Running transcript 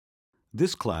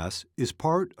This class is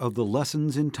part of the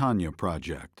Lessons in Tanya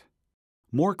project.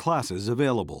 More classes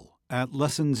available at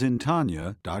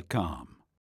lessonsintanya.com.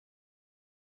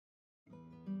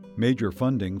 Major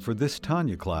funding for this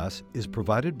Tanya class is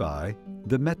provided by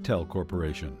the Mettel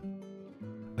Corporation.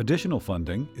 Additional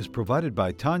funding is provided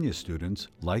by Tanya students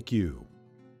like you.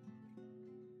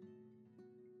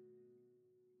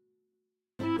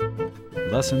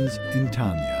 Lessons in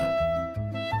Tanya.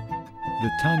 The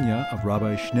Tanya of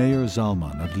Rabbi Schneur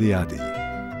Zalman of Liadi,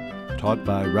 taught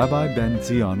by Rabbi Ben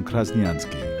Zion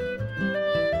Krasniansky.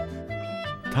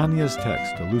 Tanya's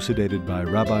text elucidated by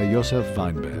Rabbi Yosef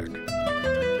Weinberg.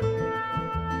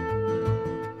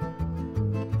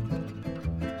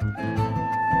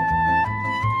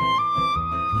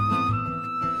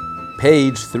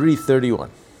 Page 331.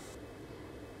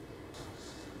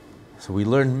 So we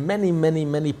learned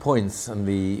many points on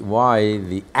why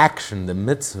the action, the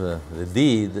mitzvah, the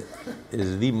deed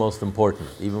is the most important,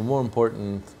 even more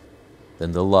important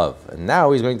than the love. And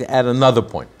now he's going to add another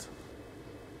point.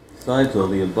 Besides all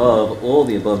the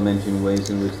above mentioned ways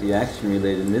in which the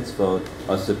action-related mitzvot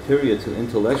are superior to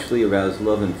intellectually aroused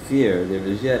love and fear, there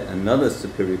is yet another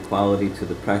superior quality to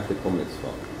the practical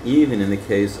mitzvot. Even in the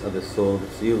case of a soul of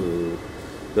Tzilut,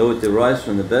 though it derives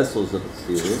from the vessels of the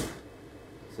Tzilut,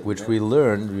 which we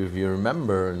learned, if you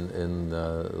remember, in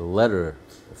the letter,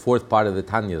 the fourth part of the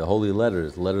Tanya, the Holy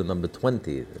Letters, letter number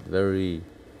 20, a very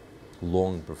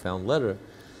long, profound letter.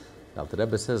 The Alter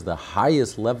Rebbe says the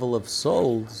highest level of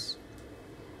souls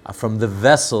are from the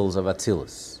vessels of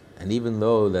Atzilus. And even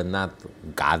though they're not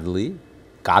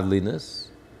godliness,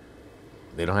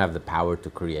 they don't have the power to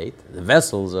create, the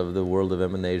vessels of the world of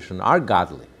emanation are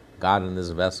godly. God and his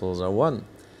vessels are one,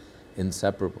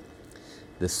 inseparable.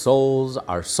 The souls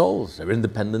are souls, they're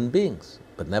independent beings.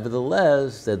 But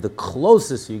nevertheless, they're the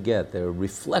closest you get. They're a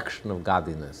reflection of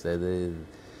godliness.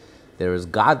 They're as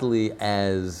godly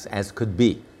as could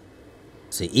be.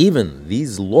 So even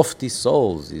these lofty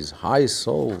souls, these high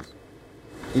souls,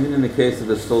 even in the case of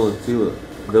the soul of Tzilut,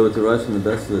 though it derives from the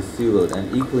vessels of Tzilut,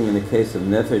 and equally in the case of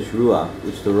Nefesh Ruach,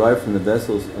 which derive from the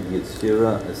vessels of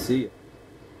Yetzirah Asiyah,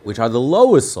 which are the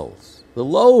lowest souls, the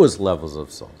lowest levels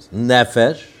of souls.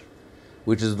 Nefesh,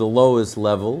 which is the lowest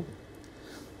level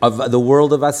of the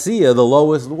world of Asiyah, the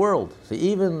lowest world. So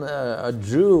even a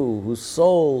Jew whose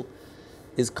soul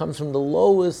comes from the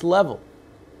lowest level,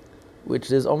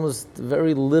 which is almost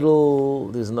very little,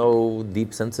 there's no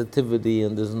deep sensitivity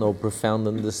and there's no profound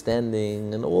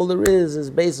understanding, and all there is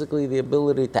basically the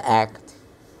ability to act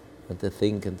and to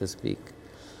think and to speak.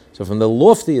 So from the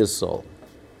loftiest soul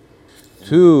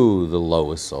to the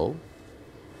lowest soul,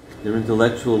 their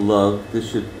intellectual love,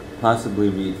 this should possibly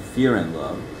read fear and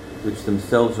love, which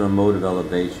themselves are a mode of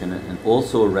elevation and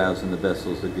also arouse in the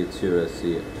vessels of Yetzirah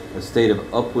Asiyah, a state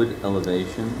of upward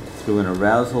elevation through an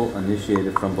arousal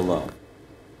initiated from below.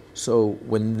 So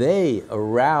when they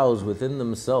arouse within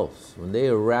themselves, when they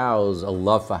arouse a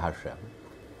love for Hashem,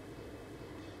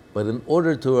 but in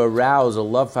order to arouse a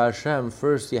love for Hashem,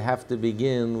 first you have to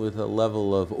begin with a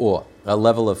level of awe, a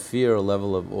level of fear, a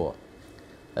level of awe.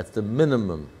 That's the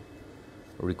minimum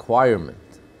requirement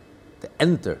to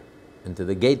enter into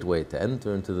the gateway, to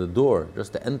enter into the door,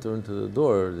 just to enter into the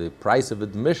door, the price of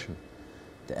admission,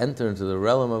 to enter into the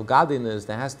realm of godliness,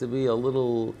 there has to be a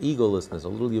little egolessness, a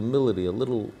little humility, a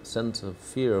little sense of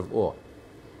fear, of awe,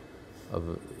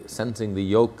 of sensing the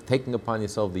yoke, taking upon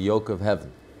yourself the yoke of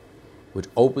heaven, which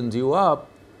opens you up,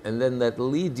 and then that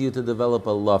leads you to develop a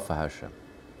love for Hashem.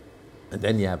 And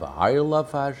then you have a higher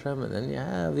love for Hashem, and then you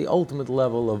have the ultimate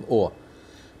level of awe.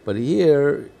 But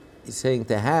here, he's saying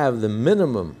to have the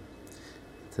minimum,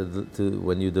 to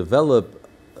when you develop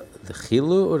the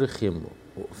chilu or the chimlu,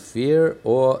 fear,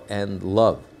 awe, and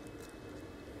love.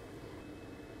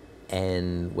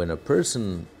 And when the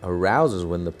person arouses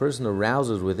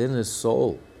within his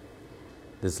soul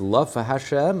this love for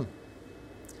Hashem,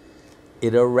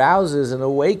 it arouses and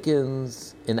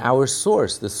awakens in our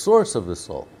source, the source of the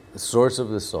soul. The source of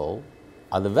the soul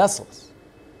are the vessels.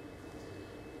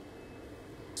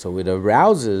 So it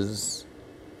arouses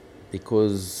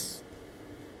because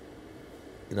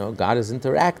God is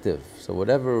interactive. So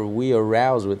whatever we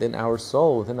arouse within our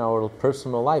soul, within our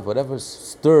personal life, whatever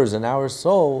stirs in our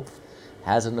soul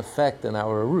has an effect in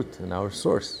our root, in our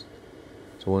source.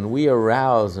 So when we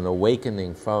arouse an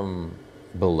awakening from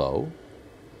below,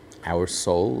 our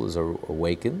soul is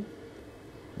awakened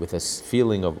with a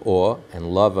feeling of awe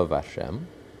and love of Hashem.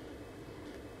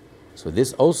 So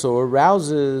this also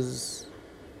arouses,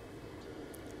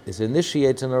 this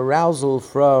initiates an arousal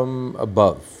from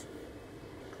above,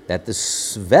 that the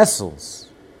vessels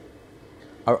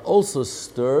are also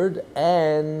stirred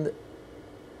and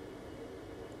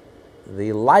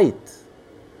the light,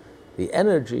 the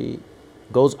energy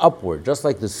goes upward. Just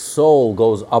like the soul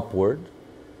goes upward,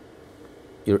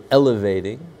 you're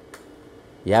elevating.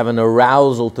 You have an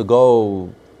arousal to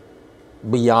go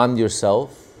beyond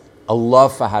yourself, a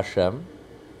love for Hashem.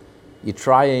 You're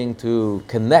trying to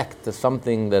connect to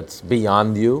something that's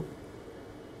beyond you.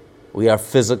 We are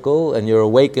physical, and you're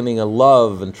awakening a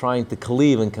love and trying to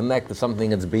cleave and connect to something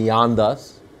that's beyond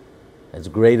us, that's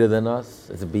greater than us,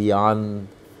 it's beyond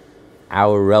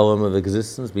our realm of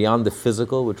existence, beyond the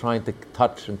physical. We're trying to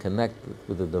touch and connect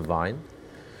with the divine.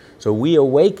 So we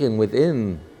awaken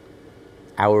within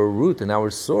our root and our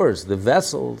source, the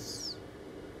vessels,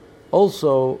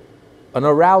 also an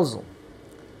arousal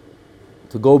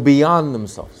to go beyond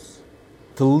themselves,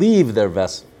 to leave their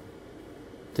vessel,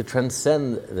 to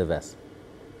transcend the vessel.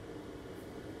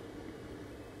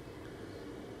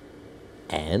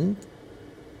 And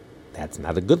that's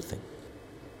not a good thing.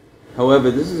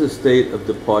 However, this is a state of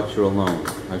departure alone,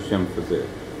 Hashem forbid.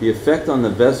 The effect on the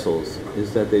vessels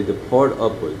is that they depart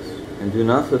upwards and do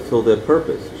not fulfill their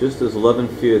purpose, just as love and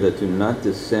fear that do not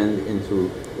descend into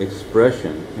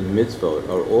expression in mitzvot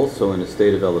are also in a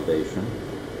state of elevation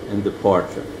and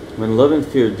departure. When love and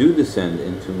fear do descend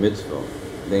into mitzvot,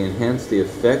 they enhance the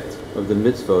effect of the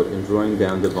mitzvot in drawing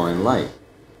down divine light.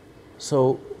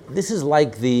 So this is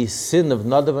like the sin of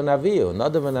Nadav and Avihu.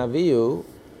 Nadav and Avihu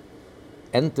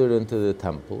entered into the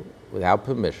temple without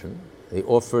permission. They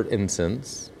offered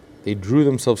incense. They drew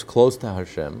themselves close to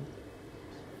Hashem.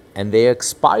 And they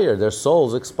expired. Their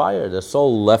souls expired. Their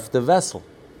soul left the vessel,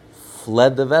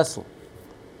 fled the vessel.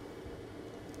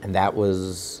 And that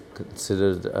was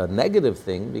considered a negative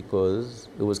thing because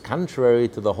it was contrary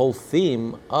to the whole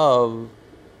theme of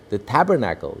the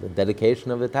tabernacle, the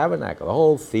dedication of the tabernacle. The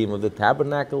whole theme of the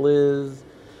tabernacle is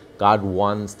God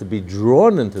wants to be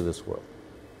drawn into this world.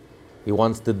 He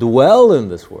wants to dwell in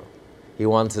this world. He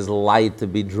wants His light to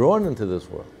be drawn into this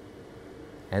world.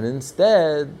 And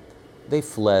instead, they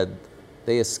fled,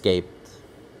 they escaped,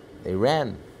 they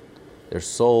ran. Their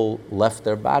soul left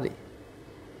their body.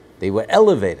 They were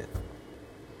elevated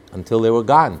until they were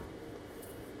gone.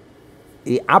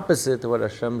 The opposite of what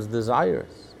Hashem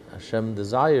desires. Hashem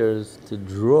desires to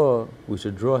draw, we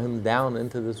should draw Him down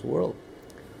into this world.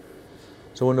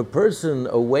 So when a person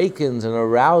awakens and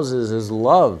arouses his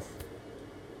love,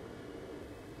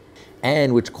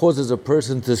 and which causes a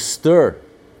person to stir,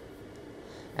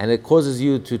 and it causes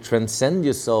you to transcend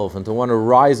yourself and to want to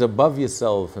rise above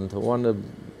yourself and to want to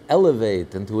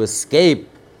elevate and to escape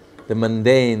the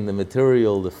mundane, the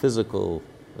material, the physical,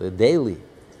 the daily.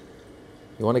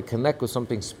 You want to connect with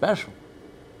something special,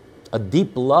 a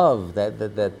deep love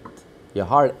that your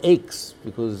heart aches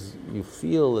because you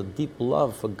feel a deep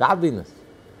love for godliness.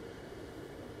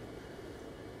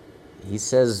 He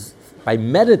says, by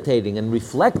meditating and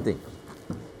reflecting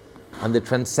on the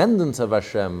transcendence of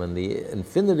Hashem and the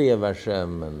infinity of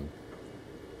Hashem and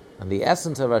the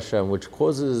essence of Hashem, which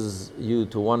causes you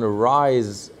to want to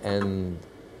rise and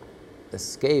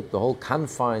escape the whole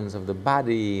confines of the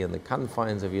body and the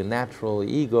confines of your natural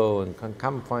ego and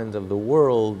confines of the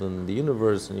world and the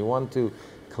universe, and you want to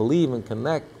cleave and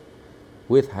connect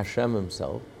with Hashem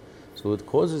Himself. So it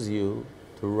causes you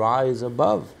to rise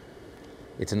above.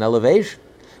 It's an elevation,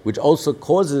 which also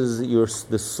causes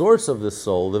the source of the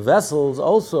soul, the vessels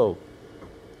also.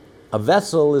 A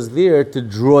vessel is there to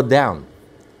draw down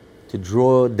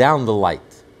the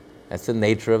light. That's the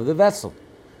nature of the vessel.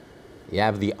 You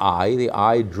have the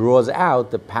eye draws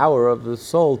out the power of the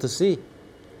soul to see.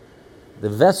 The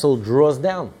vessel draws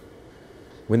down.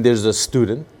 When there's a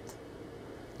student,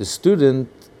 the student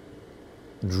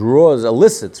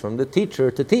elicits from the teacher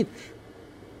to teach.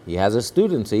 He has a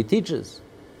student, so he teaches,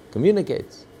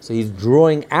 communicates. So he's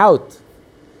drawing out.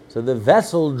 So the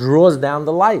vessel draws down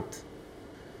the light.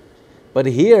 But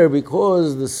here,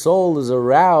 because the soul is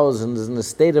aroused and is in a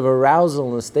state of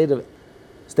arousal, in a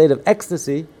state of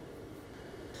ecstasy,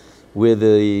 where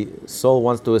the soul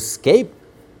wants to escape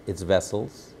its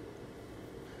vessels,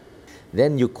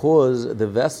 then you cause the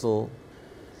vessel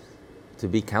to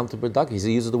be counterproductive.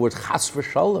 He uses the word chas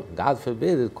v'shalom. God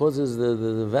forbid, it causes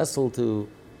the vessel to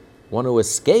want to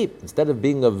escape. Instead of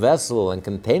being a vessel and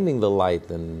containing the light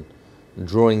and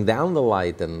drawing down the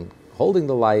light and holding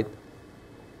the light,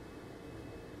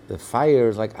 the fire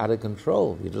is like out of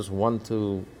control. You just want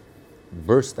to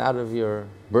burst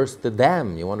the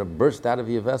dam. You want to burst out of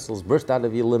your vessels, burst out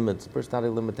of your limits, burst out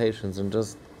of limitations, and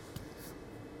just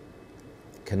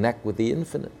connect with the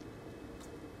infinite.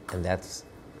 And that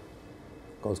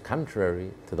goes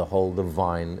contrary to the whole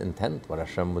divine intent, what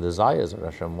Hashem desires, what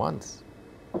Hashem wants.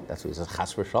 That's what he says,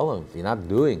 chas v'shalom. If you're not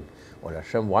doing what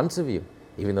Hashem wants of you,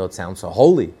 even though it sounds so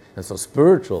holy and so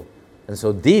spiritual and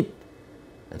so deep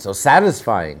and so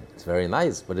satisfying. It's very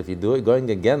nice, but if you do it going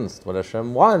against what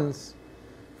Hashem wants,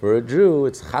 for a Jew,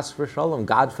 it's chas v'shalom,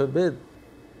 God forbid.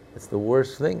 It's the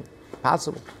worst thing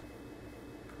possible.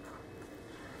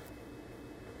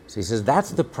 So he says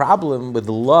that's the problem with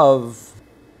love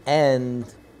and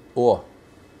awe,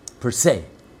 per se.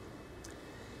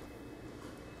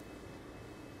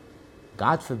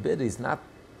 God forbid he's not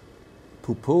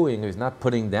poo-pooing, or he's not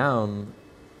putting down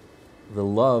the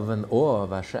love and awe of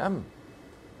Hashem.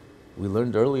 We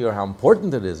learned earlier how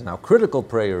important it is, and how critical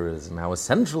prayer is, and how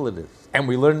essential it is. And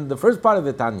we learned in the first part of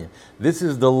the Tanya, this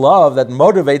is the love that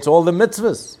motivates all the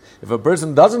mitzvahs. If a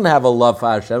person doesn't have a love for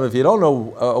Hashem, if you don't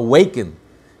awaken,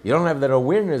 you don't have that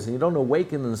awareness, and you don't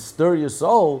awaken and stir your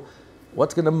soul,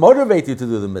 what's going to motivate you to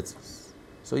do the mitzvahs?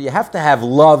 So you have to have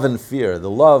love and fear. The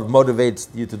love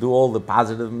motivates you to do all the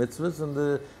positive mitzvahs, and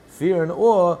the fear and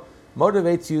awe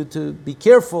motivates you to be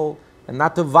careful and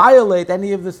not to violate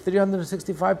any of the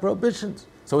 365 prohibitions.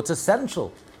 So it's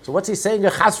essential. So what's he saying?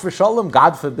 Chas v'shalom,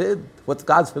 God forbid. What's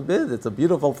God forbid? It's a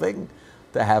beautiful thing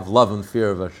to have love and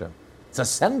fear of Hashem. It's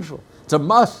essential. It's a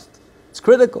must. It's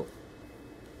critical.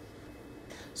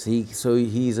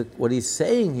 What he's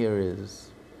saying here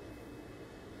is,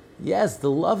 yes,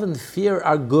 the love and fear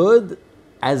are good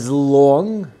as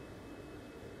long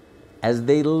as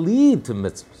they lead to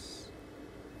mitzvahs.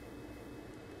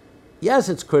 Yes,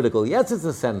 it's critical. Yes, it's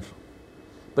essential.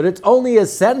 But it's only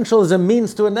essential as a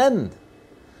means to an end.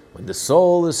 When the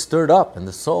soul is stirred up and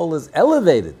the soul is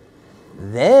elevated,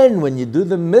 then when you do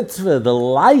the mitzvah, the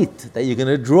light that you're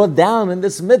going to draw down in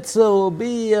this mitzvah will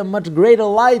be a much greater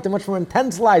light, a much more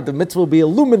intense light. The mitzvah will be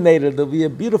illuminated. There'll be a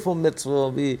beautiful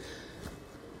mitzvah.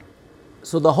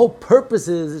 So the whole purpose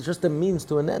is it's just a means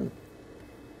to an end.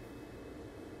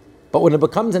 But when it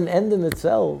becomes an end in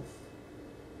itself,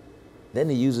 then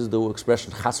he uses the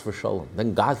expression chas v'shalom.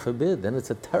 Then God forbid, then it's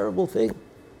a terrible thing.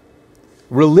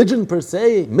 Religion per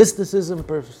se, mysticism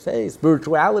per se,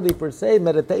 spirituality per se,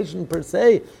 meditation per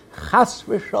se, chas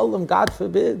v'shalom, God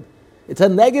forbid. It's a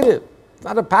negative, it's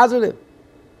not a positive.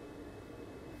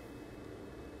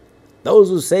 Those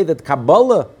who say that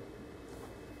Kabbalah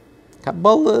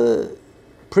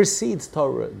precedes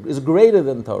Torah, is greater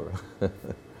than Torah.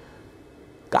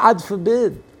 God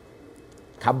forbid.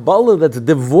 Kabbalah that's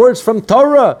divorced from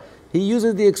Torah, he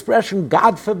uses the expression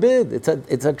God forbid. It's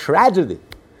a tragedy.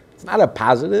 It's not a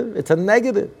positive, it's a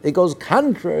negative. It goes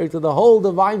contrary to the whole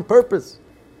divine purpose.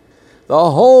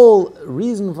 The whole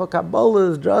reason for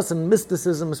Kabbalah is just, and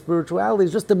mysticism, spirituality,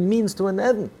 is just a means to an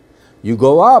end. You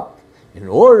go up in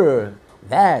order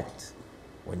that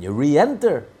when you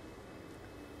re-enter,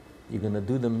 you're going to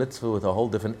do the mitzvah with a whole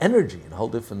different energy, and a whole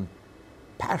different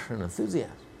passion,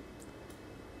 enthusiasm.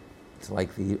 It's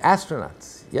like the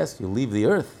astronauts. Yes, you leave the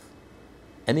Earth.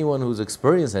 Anyone who's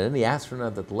experienced it, any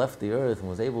astronaut that left the Earth and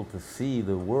was able to see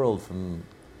the world from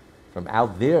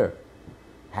out there,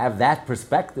 have that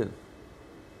perspective,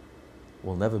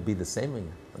 will never be the same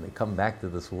again. When they come back to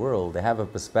this world, they have a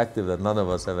perspective that none of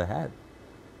us ever had,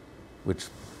 which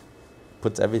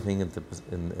puts everything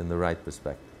in the right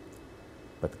perspective.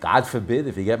 But God forbid,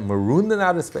 if you get marooned in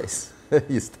outer space,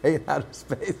 you stay in outer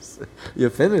space, you're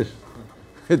finished.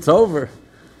 It's over.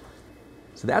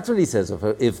 So that's what he says.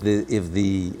 If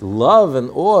the love and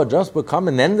awe just become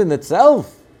an end in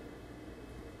itself,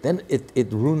 then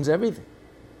it ruins everything.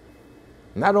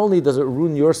 Not only does it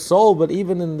ruin your soul, but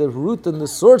even in the root and the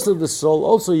source of the soul,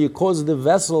 also you cause the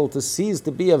vessel to cease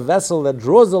to be a vessel that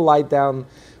draws the light down,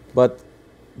 but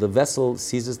the vessel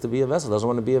ceases to be a vessel. It doesn't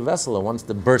want to be a vessel. It wants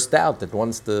to burst out. It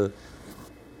wants to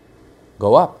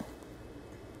go up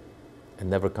and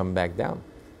never come back down.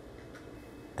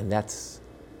 And that's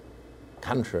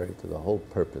contrary to the whole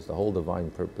purpose, the whole divine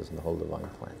purpose and the whole divine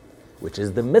plan, which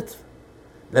is the mitzvah.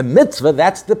 The mitzvah,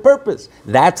 that's the purpose.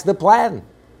 That's the plan.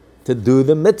 To do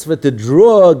the mitzvah, to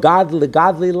draw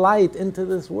godly light into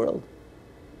this world.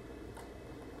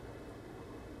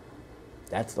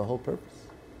 That's the whole purpose.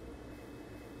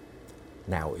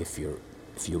 Now, if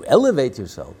you elevate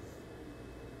yourself,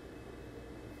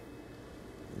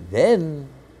 then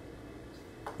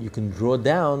you can draw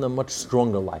down a much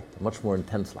stronger light, a much more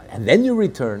intense light. And then you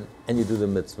return and you do the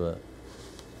mitzvah.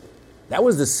 That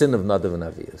was the sin of Nadav and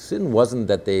Avihu. The sin wasn't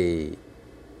that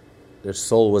their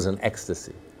soul was in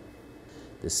ecstasy.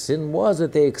 The sin was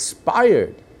that they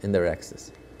expired in their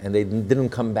ecstasy and they didn't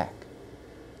come back.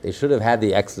 They should have had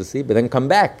the ecstasy, but then come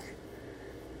back.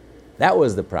 That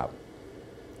was the problem.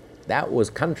 That was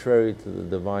contrary to the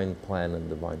divine plan and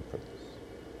divine purpose.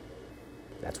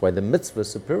 That's why the mitzvah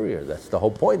is superior. That's the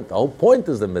whole point. The whole point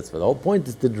is the mitzvah. The whole point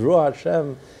is to draw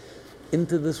Hashem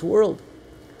into this world.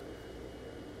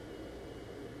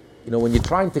 When you're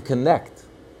trying to connect,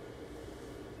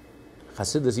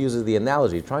 Chassidus uses the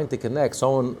analogy, trying to connect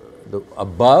someone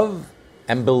above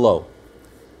and below.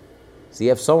 So you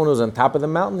have someone who's on top of the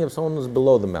mountain, you have someone who's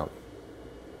below the mountain.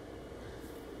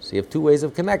 So you have two ways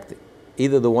of connecting.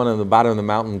 Either the one on the bottom of the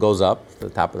mountain goes up to the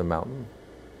top of the mountain,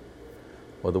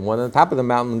 or the one on the top of the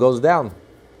mountain goes down.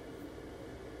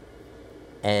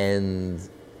 And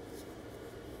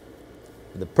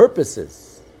the purpose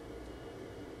is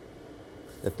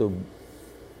that and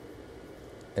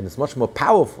it's much more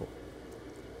powerful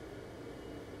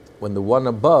when the one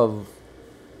above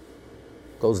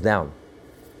goes down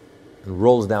and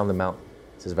rolls down the mountain.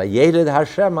 It says, Vayered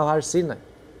Hashem al Har Sinai.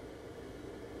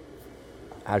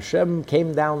 Hashem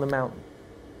came down the mountain.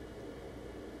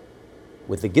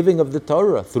 With the giving of the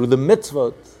Torah, through the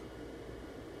mitzvot,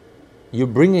 you're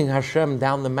bringing Hashem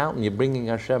down the mountain. You're bringing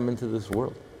Hashem into this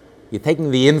world. You're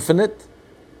taking the infinite.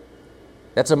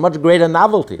 That's a much greater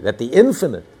novelty, that the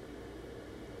infinite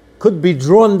could be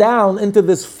drawn down into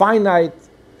this finite,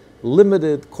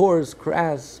 limited, coarse,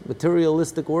 crass,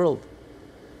 materialistic world.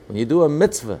 When you do a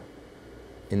mitzvah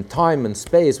in time and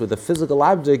space with a physical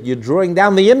object, you're drawing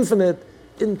down the infinite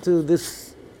into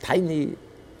this tiny,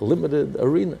 limited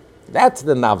arena. That's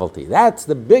the novelty. That's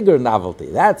the bigger novelty.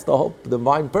 That's the whole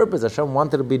divine purpose. Hashem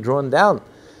wanted to be drawn down.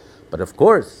 But of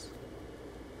course,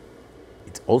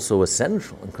 it's also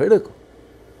essential and critical.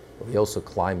 We also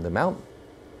climb the mountain.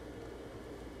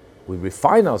 We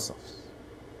refine ourselves.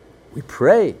 We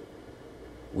pray.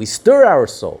 We stir our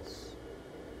souls.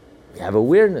 We have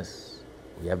awareness.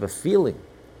 We have a feeling,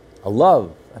 a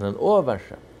love, and an awe of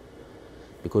Hashem.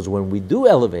 Because when we do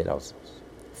elevate ourselves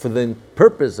for the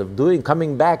purpose of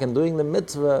coming back and doing the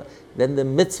mitzvah, then the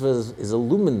mitzvah is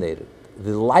illuminated.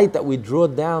 The light that we draw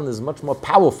down is much more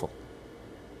powerful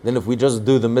than if we just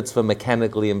do the mitzvah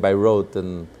mechanically and by rote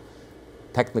and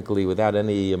technically without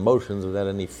any emotions, without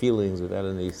any feelings, without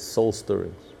any soul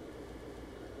stirrings.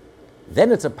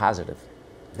 Then it's a positive.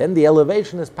 Then the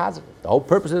elevation is positive. The whole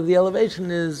purpose of the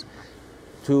elevation is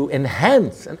to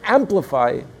enhance and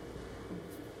amplify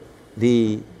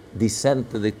the descent,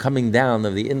 the coming down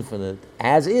of the infinite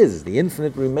as is. The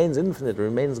infinite,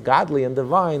 remains godly and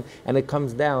divine, and it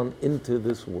comes down into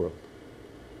this world,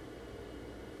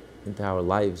 into our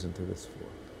lives, into this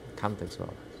world, the context of our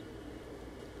lives.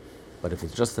 But if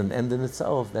it's just an end in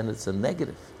itself, then it's a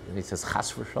negative. And he says,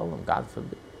 chas v'sholom, God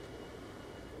forbid.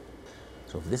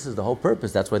 So if this is the whole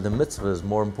purpose, that's why the mitzvah is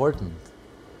more important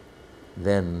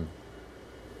than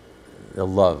the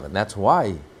love. And that's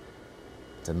why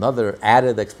it's another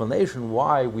added explanation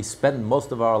why we spend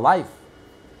most of our life,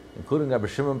 including Rabbi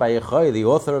Shimon Bar Yochai, the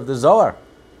author of the Zohar,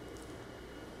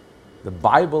 the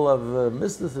Bible of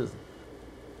mysticism.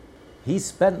 He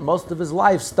spent most of his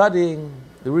life studying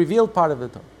the revealed part of the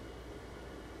Torah.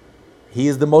 He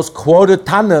is the most quoted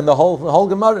Tana in the whole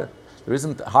Gemara. There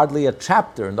isn't hardly a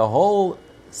chapter in the whole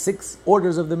 6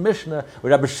 orders of the Mishnah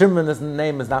where Rabbi Shimon's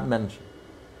name is not mentioned.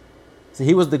 So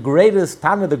he was the greatest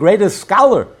Tana, the greatest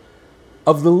scholar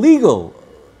of the legal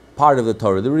part of the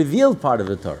Torah, the revealed part of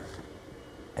the Torah.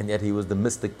 And yet he was the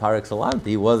mystic par excellence.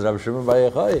 He was Rabbi Shimon Bar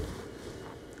Yochai.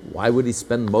 Why would he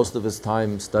spend most of his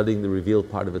time studying the revealed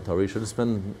part of the Torah? He should have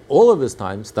spent all of his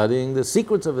time studying the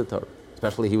secrets of the Torah.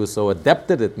 Especially he was so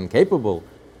adept at it and capable.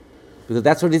 Because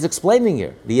that's what he's explaining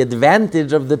here. The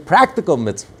advantage of the practical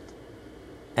mitzvah.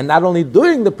 And not only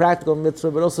doing the practical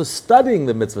mitzvah, but also studying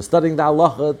the mitzvah, studying the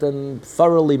halachot and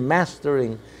thoroughly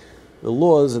mastering the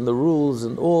laws and the rules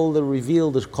and all the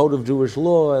revealed, the code of Jewish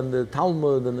law and the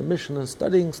Talmud and the Mishnah,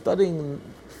 studying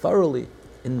thoroughly,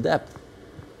 in depth.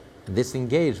 And this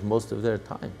engaged most of their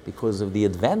time because of the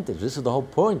advantage. This is the whole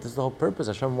point, this is the whole purpose.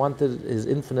 Hashem wanted His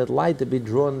infinite light to be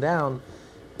drawn down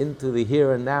into the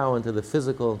here and now, into the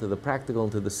physical, into the practical,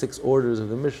 into the 6 orders of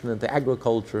the Mishnah, into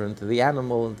agriculture, into the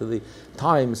animal, into the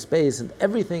time, space, and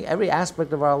everything, every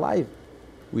aspect of our life.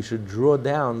 We should draw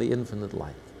down the infinite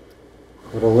light.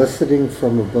 But eliciting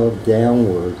from above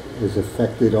downward is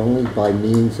effected only by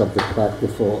means of the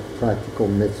practical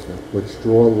mitzvah, which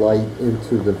draw light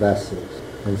into the vessels,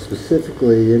 and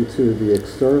specifically into the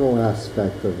external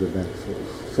aspect of the vessels,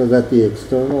 so that the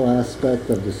external aspect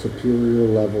of the superior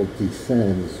level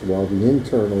descends, while the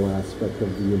internal aspect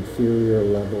of the inferior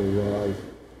level rises.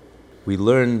 We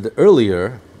learned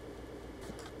earlier,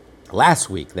 last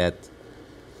week, that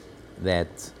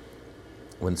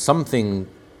when something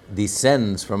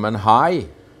descends from on high,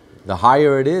 the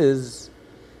higher it is,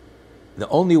 the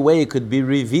only way it could be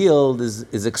revealed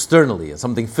is externally, as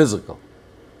something physical.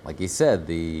 Like he said,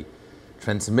 the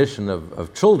transmission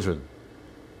of children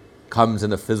comes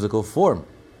in a physical form,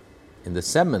 in the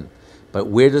semen. But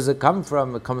where does it come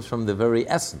from? It comes from the very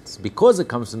essence. Because it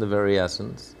comes from the very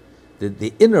essence,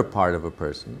 the inner part of a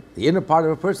person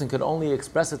could only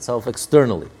express itself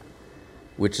externally,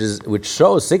 which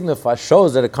shows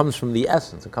that it comes from the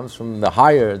essence. It comes from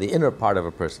the inner part of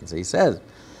a person. So he says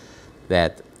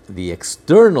that the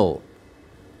external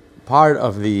part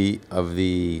of the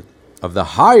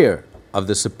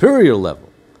superior level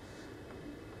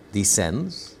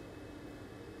descends.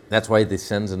 That's why it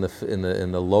descends in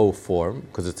the low form,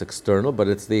 because it's external, but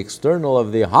it's the external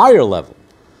of the higher level,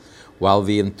 while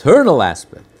the internal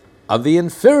aspect of the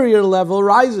inferior level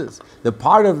rises. The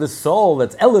part of the soul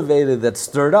that's elevated, that's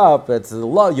stirred up, that's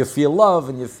love, you feel love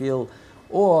and you feel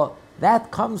awe,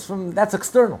 that's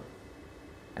external.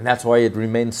 And that's why it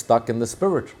remains stuck in the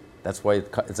spiritual. That's why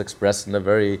it's expressed in a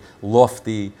very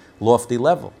lofty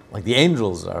level. Like the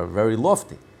angels are very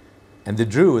lofty. And the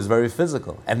Jew is very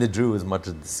physical. And the Jew is much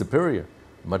superior,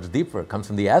 much deeper. It comes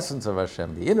from the essence of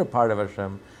Hashem, the inner part of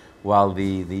Hashem, while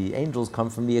the angels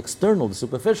come from the external, the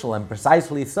superficial. And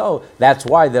precisely so, that's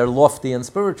why they're lofty and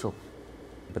spiritual.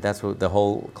 But that's what the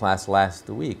whole class last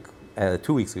week,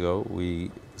 2 weeks ago,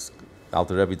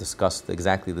 Alter Rebbe discussed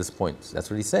exactly this point.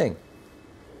 That's what he's saying.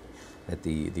 That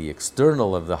the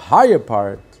external of the higher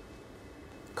part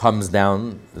comes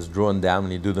down, is drawn down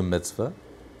when you do the mitzvah.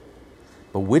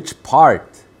 But which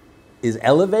part is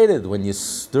elevated when you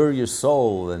stir your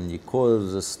soul and you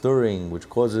cause a stirring, which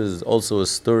causes also a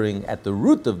stirring at the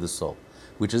root of the soul,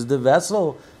 which is the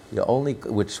vessel,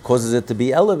 which causes it to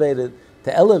be elevated,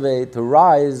 to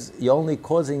rise, you're only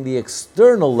causing the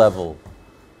external level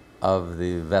of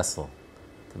the vessel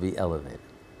to be elevated.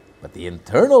 But the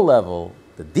internal level,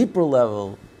 the deeper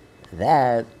level,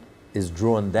 that is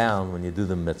drawn down when you do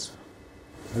the mitzvah.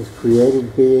 As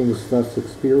created beings thus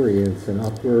experience an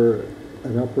upward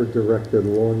directed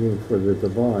longing for the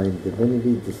divine,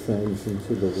 divinity descends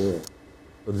into the world.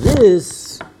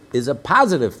 This is a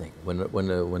positive thing. When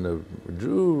a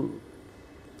Jew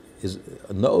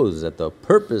knows that the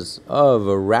purpose of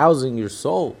arousing your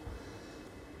soul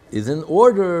is in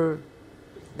order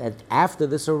that after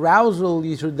this arousal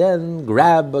you should then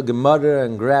grab a Gemara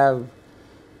and grab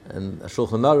a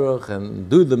Shulchan Aruch and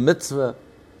do the mitzvah.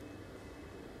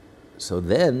 So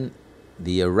then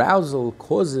the arousal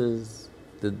causes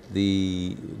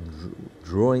the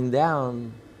drawing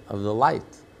down of the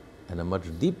light at a much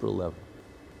deeper level.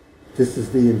 This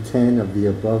is the intent of the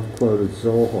above-quoted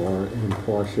Zohar in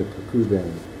Parsha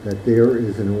Pekudei, that there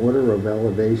is an order of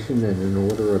elevation and an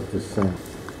order of descent.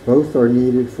 Both are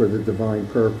needed for the divine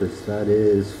purpose, that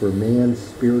is, for man's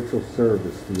spiritual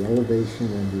service, the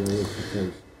elevation and the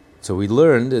elevation. So we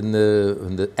learned in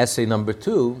the essay number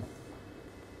 2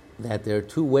 that there are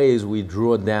 2 ways we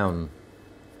draw down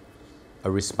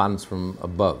a response from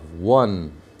above.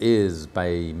 One is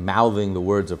by mouthing the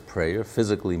words of prayer,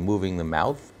 physically moving the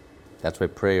mouth. That's why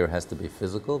prayer has to be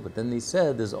physical. But then he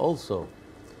said there's also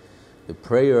the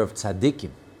prayer of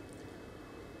tzaddikim,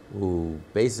 who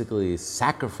basically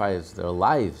sacrifice their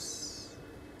lives,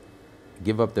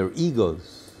 give up their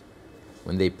egos.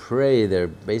 When they pray, they're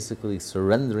basically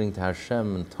surrendering to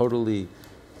Hashem and totally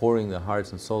pouring their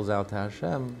hearts and souls out to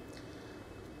Hashem.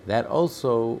 That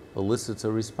also elicits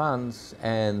a response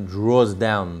and draws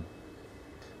down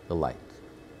the light.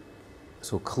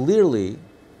 So clearly,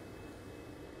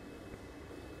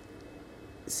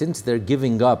 since they're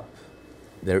giving up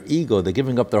their ego, they're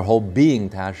giving up their whole being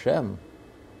to Hashem,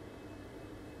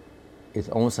 it's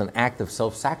almost an act of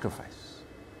self-sacrifice.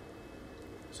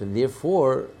 So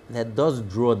therefore, that does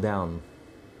draw down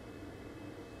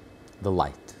the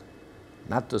light.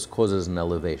 Not just causes an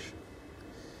elevation.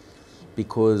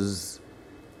 Because,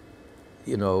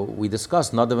 we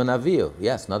discussed Nadav and Avihu.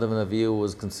 Yes, Nadav and Avihu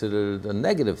was considered a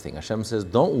negative thing. Hashem says,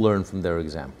 don't learn from their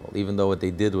example, even though what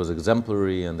they did was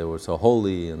exemplary and they were so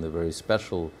holy and they're very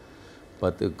special.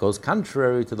 But it goes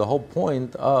contrary to the whole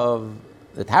point of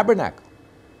the tabernacle,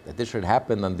 that this should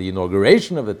happen on the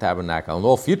inauguration of the tabernacle and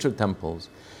all future temples,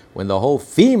 when the whole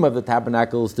theme of the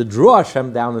tabernacle is to draw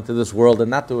Hashem down into this world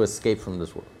and not to escape from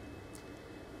this world.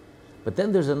 But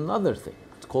then there's another thing.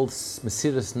 It's called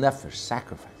Mesiras Nefesh,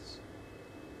 sacrifice.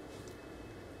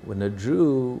 When a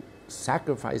Jew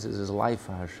sacrifices his life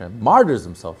for Hashem, martyrs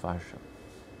himself for Hashem,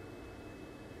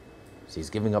 so he's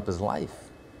giving up his life.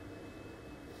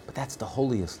 But that's the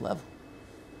holiest level.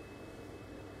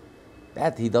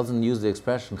 That he doesn't use the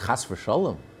expression chas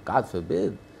v'sholom, God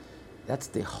forbid. That's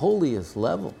the holiest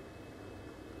level.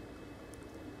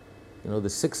 The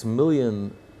 6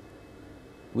 million,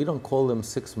 we don't call them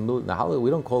 6 million, we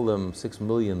don't call them 6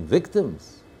 million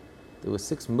victims. There were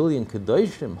 6 million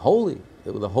Kedoshim, holy.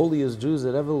 They were the holiest Jews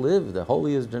that ever lived, the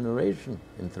holiest generation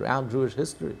throughout Jewish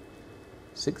history.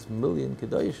 6 million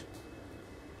Kedosh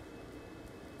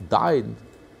died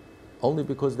only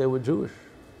because they were Jewish,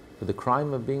 for the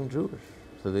crime of being Jewish.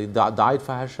 So they died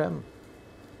for Hashem.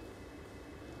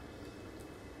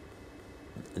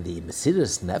 The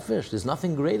Mesiras Nefesh, there's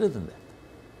nothing greater than that.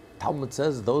 Talmud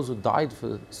says those who died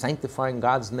for sanctifying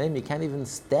God's name, you can't even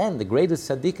stand. The greatest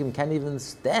tzaddikim can't even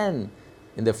stand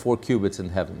in their 4 cubits in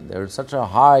heaven. They're in such a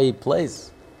high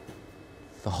place,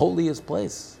 the holiest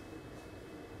place.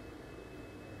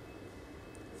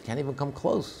 You can't even come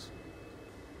close.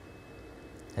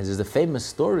 And there's the famous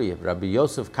story of Rabbi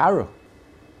Yosef Karo,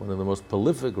 one of the most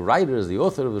prolific writers, the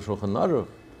author of the Shulchan Aruch.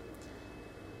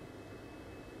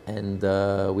 And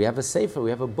we have a sefer, we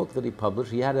have a book that he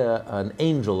published. He had an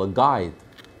angel, a guide,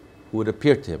 who would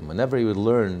appear to him. Whenever he would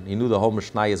learn, he knew the whole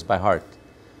Mishnayos by heart.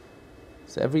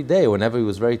 So every day, whenever he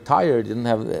was very tired,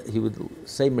 he would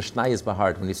say Mishnayos by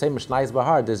heart. When he say Mishnayos by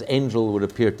heart, this angel would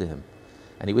appear to him.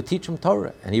 And he would teach him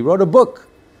Torah. And he wrote a book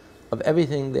of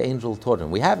everything the angel taught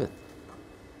him. We have it.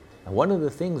 And one of the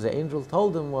things the angel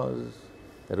told him was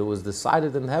that it was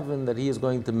decided in heaven that he is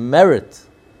going to merit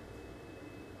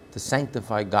to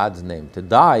sanctify God's name, to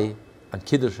die on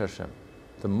Kiddush Hashem,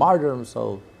 to martyr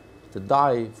himself, to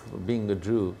die for being a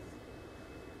Jew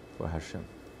for Hashem.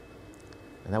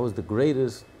 And that was the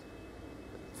greatest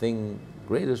thing,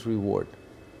 greatest reward.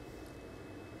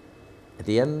 At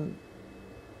the end,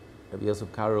 Rabbi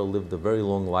Yosef Karo lived a very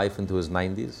long life into his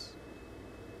 90s.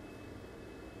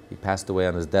 He passed away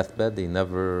on his deathbed. He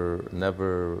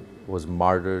never was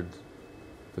martyred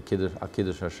for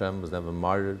Kiddush Hashem, was never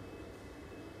martyred.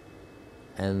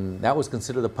 And that was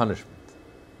considered a punishment.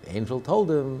 The angel told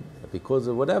him that because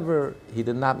of whatever, he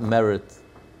did not merit,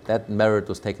 that merit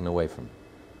was taken away from him.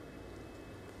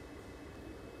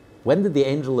 When did the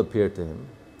angel appear to him?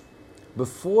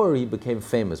 Before he became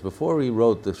famous, before he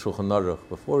wrote the Shulchan Aruch,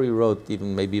 before he wrote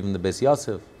maybe even the Beis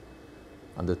Yosef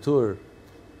on the tour.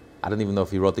 I don't even know if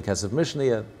he wrote the Kesef Mishnah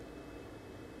yet,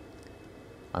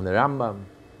 on the Rambam.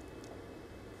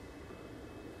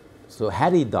 So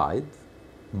had he died,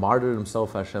 martyred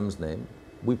himself for Hashem's name,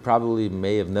 we probably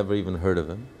may have never even heard of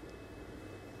him.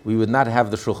 We would not have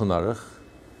the Shulchan Aruch.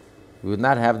 We would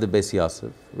not have the Beis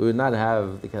Yosef. We would not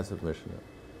have the Kesef Mishnah.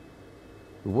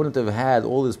 We wouldn't have had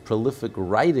all this prolific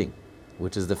writing,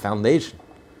 which is the foundation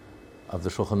of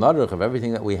the Shulchan Aruch, of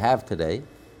everything that we have today.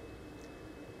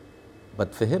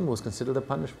 But for him, it was considered a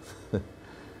punishment.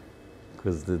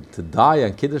 Because to die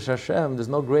on Kiddush Hashem, there's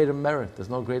no greater merit, there's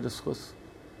no greater schus.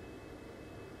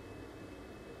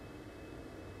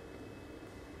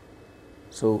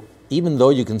 So even though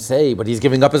you can say, but he's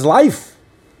giving up his life.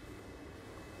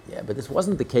 Yeah, but this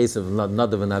wasn't the case of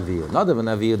Nadav and Avihu. Nadav and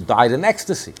Avihu died in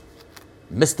ecstasy,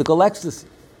 mystical ecstasy.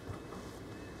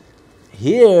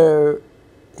 Here,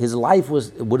 his life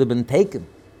would have been taken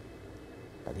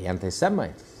by the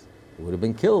anti-Semites. He would have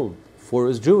been killed for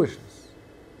his Jewishness,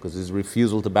 because his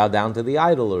refusal to bow down to the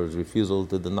idol or his refusal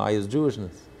to deny his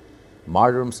Jewishness.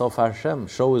 Martyr himself for Hashem,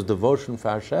 show his devotion for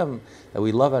Hashem, that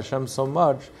we love Hashem so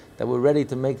much that we're ready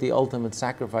to make the ultimate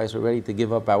sacrifice, we're ready to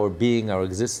give up our being, our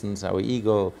existence, our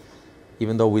ego,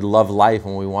 even though we love life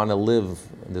and we want to live,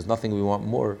 and there's nothing we want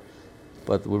more,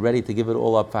 but we're ready to give it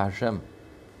all up for Hashem.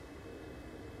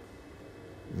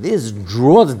 This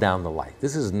draws down the light.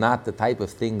 This is not the type of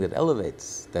thing that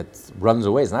elevates, that runs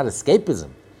away. It's not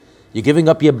escapism. You're giving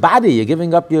up your body, you're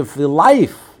giving up your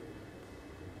life.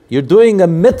 You're doing a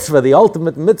mitzvah, the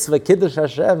ultimate mitzvah, Kiddush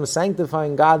Hashem,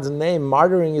 sanctifying God's name,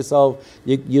 martyring yourself.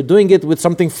 You're doing it with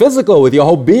something physical, with your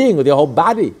whole being, with your whole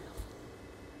body.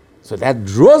 So that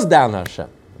draws down Hashem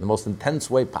in the most intense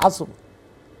way possible.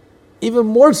 Even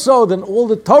more so than all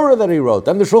the Torah that he wrote,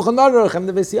 and the Shulchan Aruch, and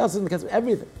the Beis Yosef, and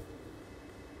everything.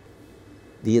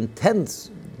 The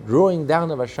intense drawing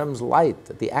down of Hashem's light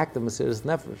that the act of Mesiras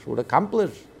Nefesh would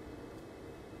accomplish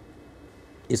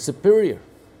is superior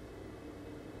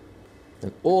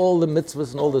than all the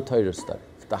mitzvahs and all the Torah study.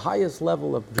 The highest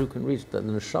level a Jew can reach, that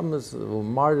the neshamas who were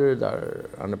martyred are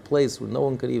on a place where no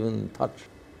one could even touch.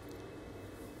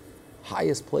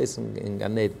 Highest place in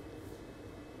Gan Eden.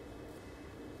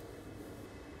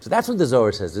 So that's what the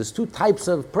Zohar says. There's two types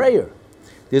of prayer.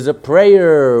 There's a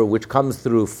prayer which comes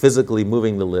through physically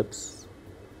moving the lips,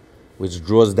 which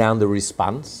draws down the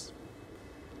response,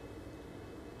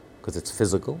 because it's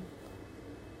physical.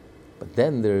 But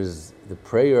then there's the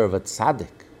prayer of a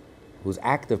tzaddik, whose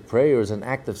act of prayer is an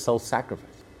act of self-sacrifice.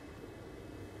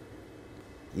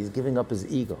 He's giving up his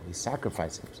ego. He's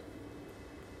sacrificing himself.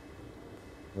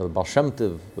 The Baal Shem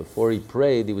Tov, before he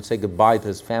prayed, he would say goodbye to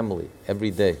his family every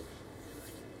day,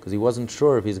 because he wasn't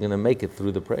sure if he's going to make it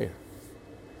through the prayer.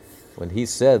 When he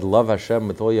said, love Hashem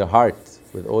with all your heart,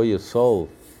 with all your soul,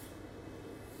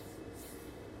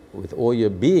 with all your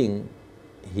being,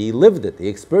 he lived it, he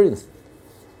experienced it.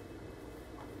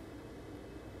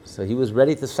 So he was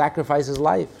ready to sacrifice his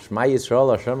life. Shema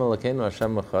Yisrael, Hashem Elokeinu,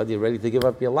 Hashem Echad. You're ready to give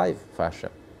up your life for Hashem.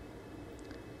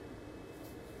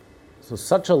 So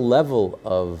such a level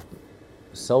of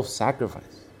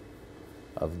self-sacrifice,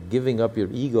 of giving up your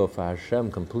ego for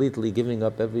Hashem, completely giving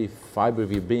up every fiber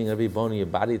of your being, every bone of your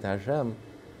body to Hashem,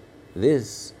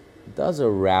 this does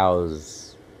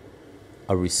arouse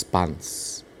a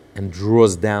response and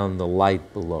draws down the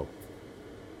light below.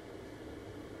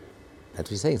 That's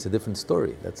what he's saying. It's a different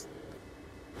story.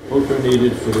 Both are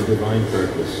needed for the divine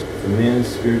purpose, for man's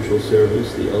spiritual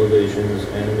service, the elevations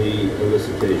and the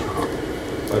elicitation.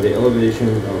 By the elevation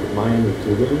of Mayan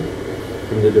Tulim,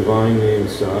 from the divine name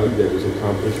Sag, that is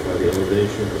accomplished by the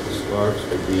elevation of the sparks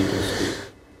of deed and speech.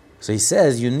 So he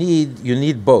says you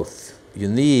need both. You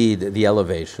need the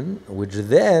elevation, which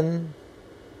then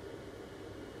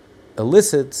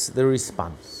elicits the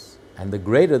response. And the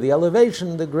greater the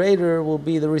elevation, the greater will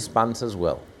be the response as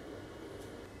well.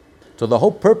 So the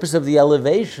whole purpose of the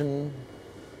elevation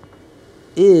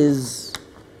is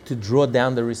to draw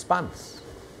down the response.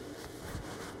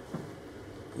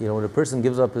 You know, when a person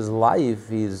gives up his life,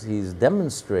 he's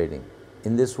demonstrating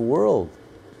in this world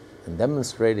and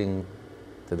demonstrating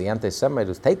to the anti-Semite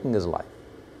who's taking his life.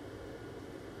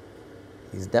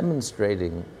 He's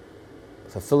demonstrating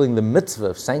fulfilling the mitzvah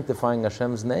of sanctifying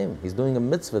Hashem's name. He's doing a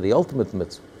mitzvah, the ultimate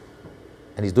mitzvah.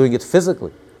 And he's doing it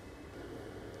physically.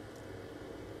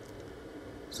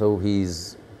 So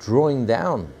he's drawing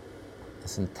down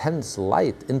this intense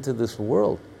light into this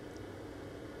world.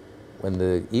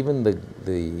 When even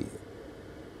the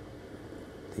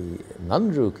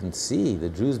non-Jew can see the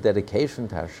Jew's dedication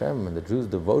to Hashem and the Jew's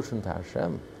devotion to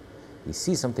Hashem, he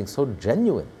sees something so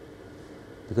genuine.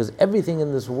 Because everything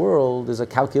in this world is a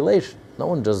calculation. No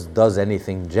one just does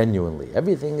anything genuinely.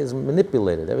 Everything is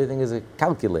manipulated. Everything is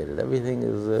calculated. Everything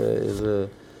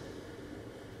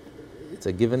it's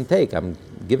a give and take. I'm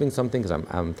giving something because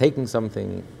I'm taking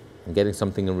something. I'm getting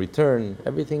something in return.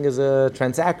 Everything is a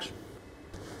transaction.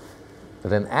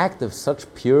 But an act of such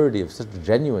purity, of such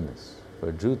genuineness, for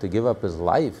a Jew to give up his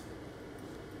life,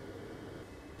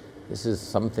 this is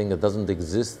something that doesn't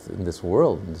exist in this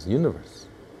world, in this universe.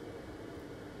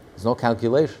 There's no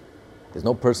calculation. There's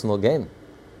no personal gain.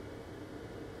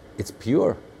 It's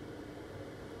pure.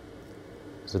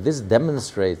 So this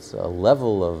demonstrates a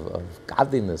level of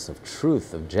godliness, of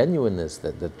truth, of genuineness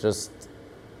that just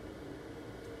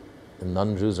the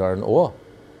non-Jews are in awe.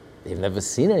 They've never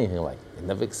seen anything like it. They've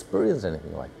never experienced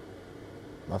anything like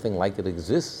it. Nothing like it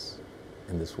exists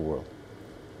in this world.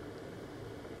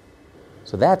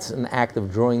 So that's an act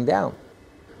of drawing down.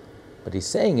 But he's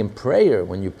saying in prayer,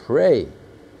 when you pray,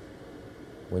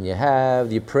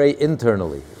 you pray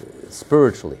internally,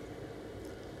 spiritually.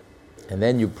 And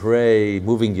then you pray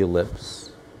moving your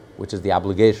lips, which is the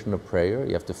obligation of prayer.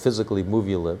 You have to physically move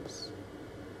your lips.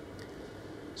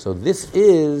 So this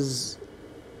is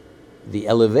the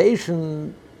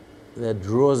elevation that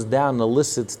draws down,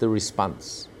 elicits the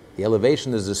response. The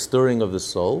elevation is the stirring of the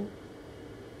soul.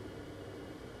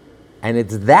 And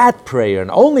it's that prayer,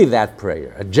 and only that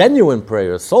prayer, a genuine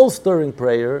prayer, a soul-stirring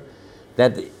prayer,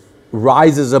 that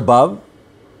rises above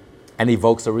and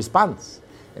evokes a response.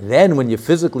 And then when you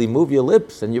physically move your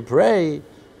lips and you pray,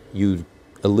 you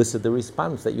elicit the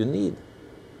response that you need.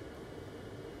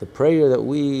 The prayer that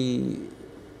we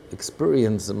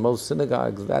experience in most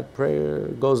synagogues, that prayer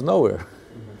goes nowhere.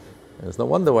 And it's no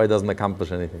wonder why it doesn't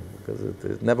accomplish anything, because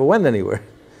it never went anywhere.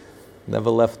 Never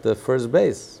left the first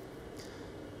base.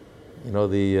 You know,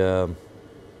 they're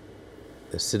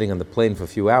sitting on the plane for a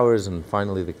few hours, and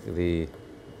finally the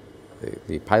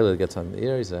pilot gets on the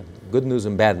air. He said, "Good news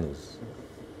and bad news.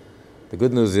 The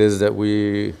good news is that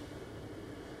we're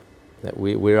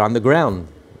on the ground.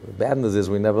 The bad news is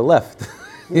we never left."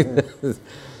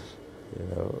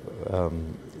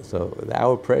 So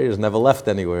our prayers never left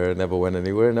anywhere, never went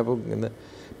anywhere,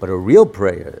 but a real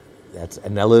prayer, that's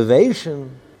an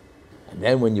elevation. And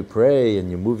then when you pray and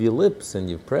you move your lips and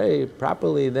you pray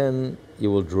properly, then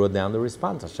you will draw down the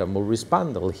response. Hashem will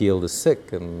respond. He'll heal the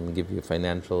sick and give you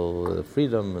financial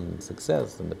freedom and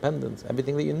success, independence,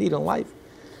 everything that you need in life.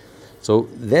 So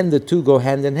then the two go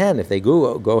hand in hand. If they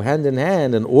go hand in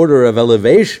hand, an order of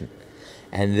elevation,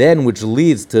 and then which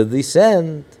leads to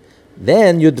descent,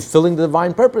 then you're fulfilling the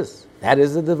divine purpose. That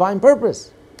is the divine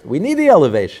purpose. We need the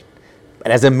elevation.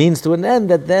 But as a means to an end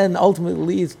that then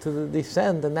ultimately leads to the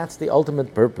descent, and that's the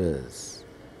ultimate purpose.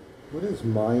 What is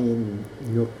Mayan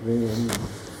Nukvim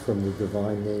from the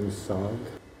divine name Sag?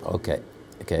 Okay,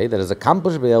 that is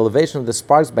accomplished by the elevation of the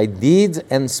sparks by deeds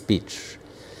and speech.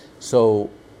 So,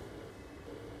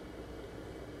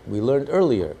 We learned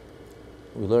earlier,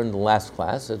 we learned in the last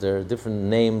class that there are different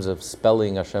names of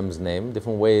spelling Hashem's name,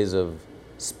 different ways of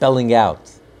spelling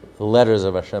out the letters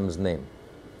of Hashem's name.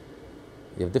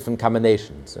 You have different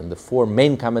combinations, and the 4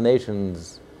 main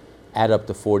combinations add up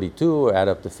to 42, or add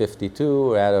up to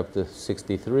 52, or add up to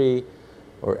 63,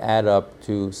 or add up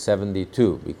to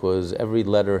 72, because every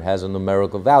letter has a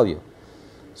numerical value.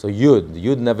 So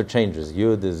Yud never changes.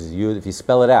 Yud is Yud, if you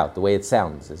spell it out the way it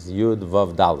sounds, it's Yud,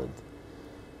 Vav, Daled.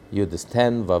 Yud is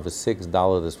 10, Vav is 6,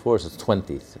 Daled is 4, so it's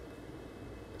 20.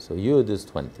 So Yud is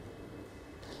 20.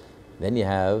 Then you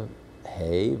have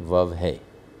Hey, Vav, Hey.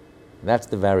 That's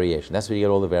the variation. That's where you get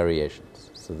all the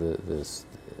variations. So the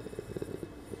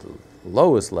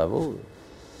lowest level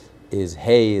is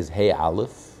Hey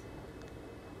Aleph.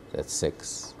 That's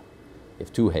 6. You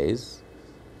have 2 Heys,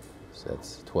 so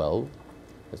that's 12.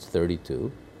 That's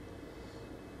 32.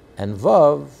 And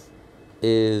Vav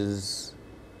is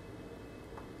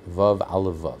Vav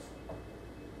Aleph Vav.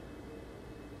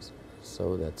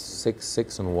 So that's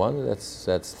 6 and 1, that's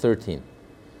 13.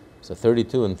 So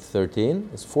 32 and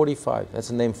 13 is 45. That's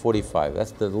the name 45.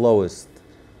 That's the lowest,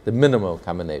 the minimal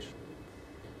combination.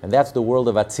 And that's the world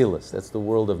of Atzilus. That's the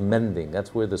world of mending.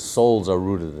 That's where the souls are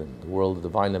rooted in, the world of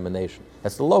divine emanation.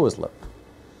 That's the lowest level.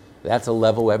 That's a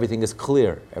level where everything is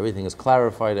clear. Everything is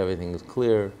clarified. Everything is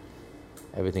clear.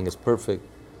 Everything is perfect.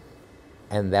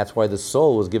 And that's why the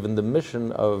soul was given the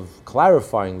mission of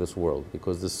clarifying this world,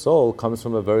 because the soul comes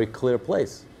from a very clear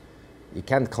place. You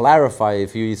can't clarify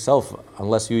if you yourself,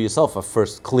 unless you yourself are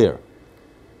first clear.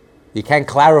 You can't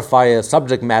clarify a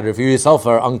subject matter if you yourself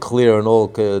are unclear and all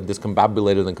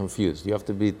discombobulated and confused. You have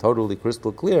to be totally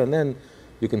crystal clear, and then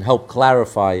you can help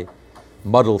clarify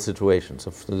muddled situations.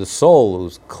 So the soul,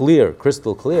 who's clear,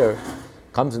 crystal clear,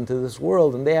 comes into this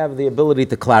world, and they have the ability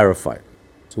to clarify.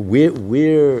 So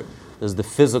where does the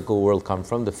physical world come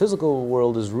from? The physical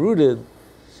world is rooted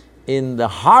in the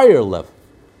higher level,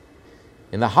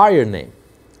 in the higher name,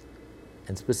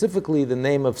 and specifically the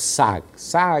name of Sag.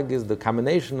 Sag is the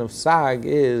combination of Sag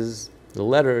is the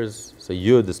letters, so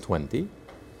Yud is 20.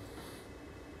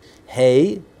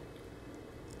 Hey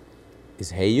is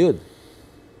Hey Yud.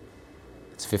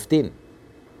 It's 15.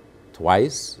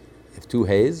 Twice, if 2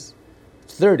 Heys,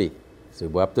 it's 30. So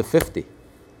we're up to 50.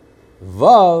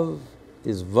 Vav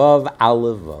is Vav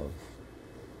Aleph Vav.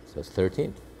 So it's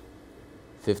 13.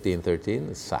 50 and 13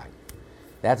 is Sag.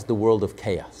 That's the world of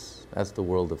chaos. That's the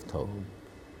world of Tohu.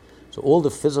 So all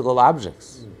the physical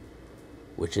objects,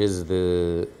 which is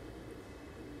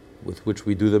with which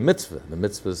we do the mitzvah. The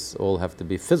mitzvahs all have to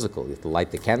be physical. You have to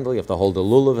light the candle, you have to hold the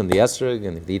lulav and the esrog, and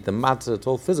you have to eat the matzah. It's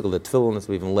all physical. The tefillin is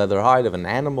even leather hide of an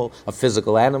animal, a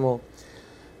physical animal.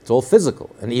 It's all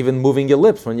physical. And even moving your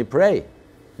lips when you pray.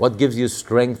 What gives you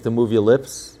strength to move your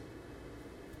lips?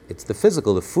 It's the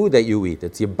physical, the food that you eat.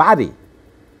 It's your body.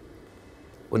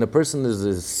 When a person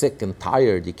is sick and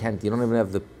tired, you don't even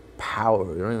have the power,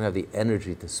 you don't even have the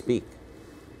energy to speak.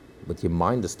 But your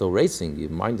mind is still racing, your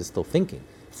mind is still thinking.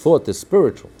 Thought is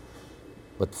spiritual,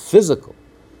 but physical.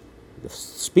 The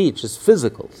speech is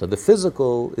physical. So the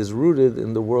physical is rooted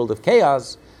in the world of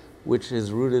chaos, which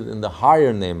is rooted in the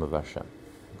higher name of Hashem.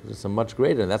 Because it's a much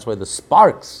greater, and that's why the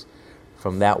sparks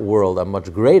from that world are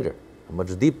much greater, are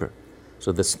much deeper.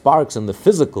 So the sparks in the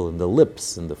physical, in the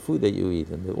lips, and the food that you eat,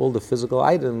 and all the physical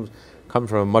items come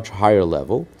from a much higher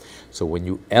level. So when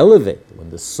you elevate, when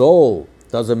the soul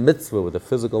does a mitzvah with a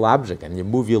physical object, and you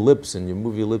move your lips,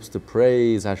 to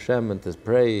praise Hashem and to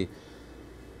pray,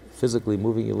 physically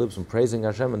moving your lips and praising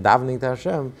Hashem and davening to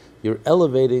Hashem, you're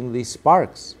elevating these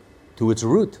sparks to its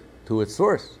root, to its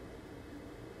source.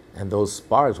 And those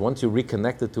sparks, once you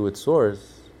reconnect it to its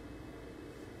source,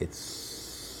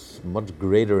 it's much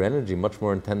greater energy, much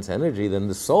more intense energy than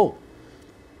the soul.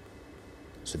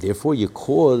 So therefore you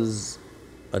cause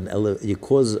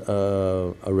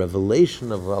a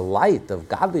revelation of a light, of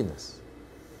godliness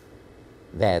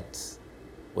that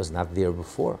was not there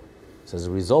before. So as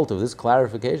a result of this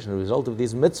clarification, a result of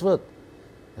these mitzvot,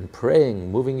 and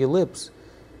praying, moving your lips,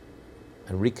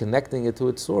 and reconnecting it to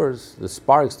its source, the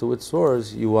sparks to its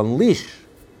source, you unleash,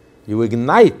 you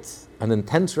ignite an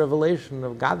intense revelation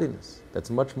of godliness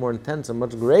that's much more intense and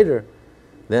much greater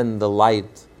than the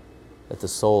light that the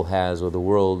soul has, or the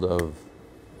world of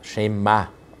Shem Ma,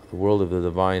 the world of the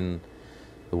divine,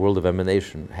 the world of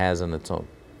emanation has on its own.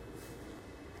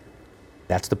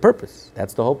 That's the purpose.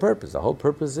 That's the whole purpose. The whole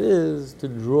purpose is to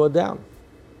draw down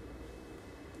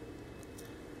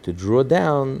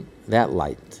that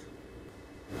light.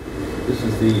 This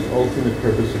is the ultimate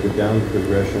purpose of the downward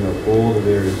progression of all the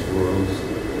various worlds,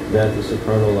 that the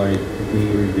supernal light be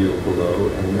revealed below,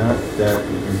 and not that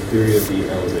the inferior be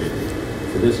elevated.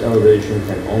 for this elevation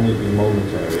can only be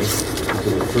momentary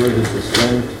until the further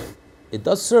descent. It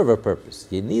does serve a purpose.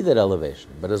 You need that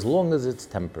elevation, but as long as it's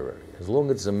temporary, as long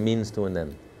as it's a means to an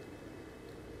end.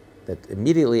 That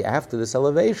immediately after this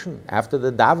elevation, after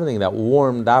the davening, that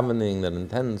warm davening, that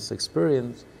intense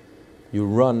experience, you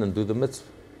run and do the mitzvah.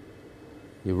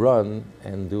 You run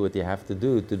and do what you have to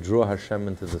do to draw Hashem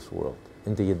into this world,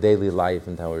 into your daily life,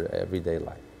 into our everyday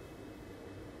life.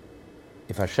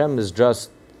 If Hashem is just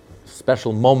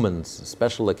special moments,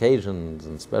 special occasions,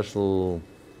 and special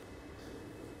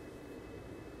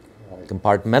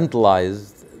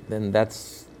compartmentalized, then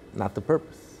that's not the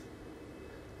purpose.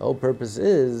 The whole purpose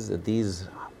is that these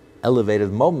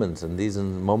elevated moments and these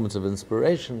moments of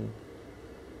inspiration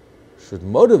should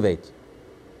motivate you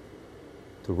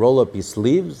to roll up your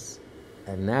sleeves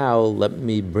and now let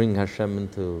me bring Hashem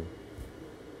into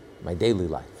my daily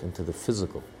life, into the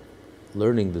physical,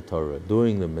 learning the Torah,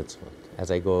 doing the mitzvah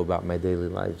as I go about my daily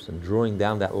lives and drawing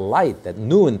down that light, that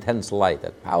new intense light,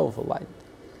 that powerful light.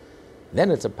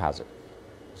 Then it's a positive.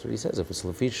 That's what he says. If it's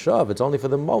Lafish Shah, if it's only for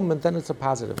the moment, then it's a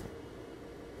positive.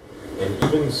 And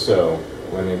even so,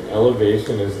 when an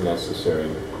elevation is necessary,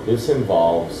 this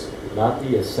involves not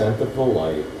the ascent of the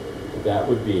light, that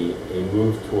would be a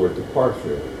move toward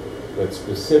departure, but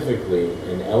specifically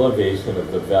an elevation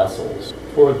of the vessels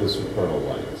toward the supernal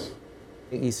lights.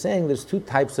 He's saying there's two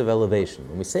types of elevation.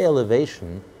 When we say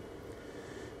elevation,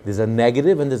 there's a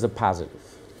negative and there's a positive.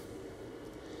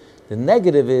 The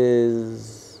negative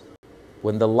is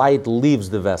when the light leaves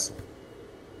the vessel,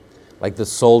 like the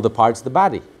soul departs the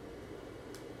body.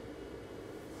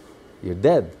 You're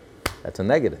dead. That's a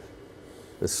negative.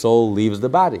 The soul leaves the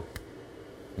body.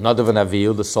 Nadav and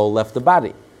Avihu, the soul left the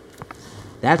body.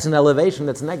 That's an elevation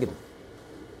that's negative.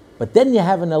 But then you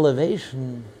have an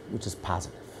elevation which is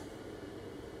positive.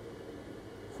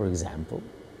 For example,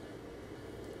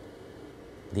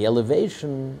 the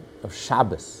elevation of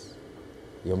Shabbos,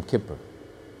 Yom Kippur.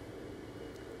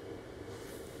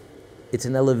 It's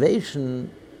an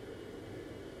elevation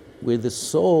where the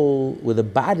soul, where the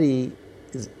body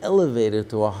is elevated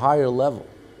to a higher level.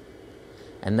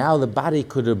 And now the body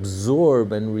could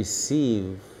absorb and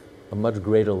receive a much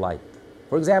greater light.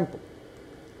 For example,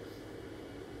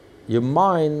 your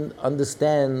mind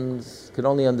can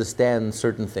only understand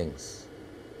certain things.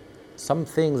 Some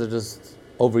things are just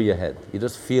over your head. You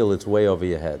just feel it's way over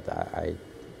your head.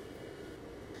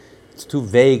 It's too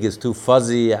vague, it's too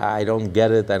fuzzy, I don't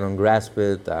get it, I don't grasp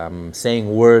it. I'm saying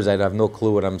words, I have no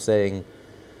clue what I'm saying.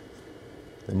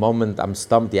 The moment I'm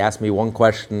stumped, you ask me one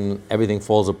question, everything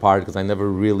falls apart because I never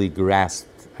really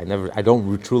grasped. I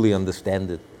don't truly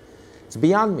understand it. It's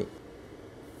beyond me.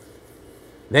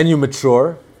 Then you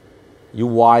mature, you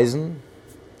wisen,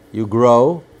 you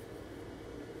grow,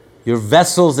 your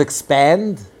vessels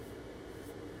expand.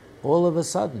 All of a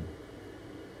sudden,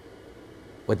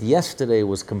 what yesterday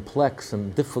was complex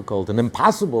and difficult and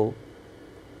impossible,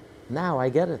 now I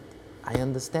get it. I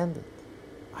understand it.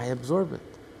 I absorb it.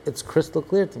 It's crystal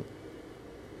clear to me.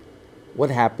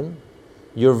 What happened?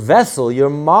 Your vessel, your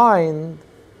mind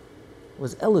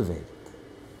was elevated.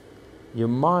 Your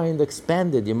mind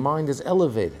expanded. Your mind is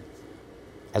elevated.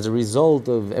 As a result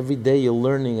of every day you're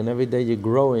learning and every day you're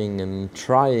growing and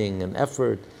trying and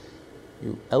effort,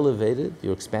 you elevate it,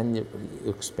 you expand,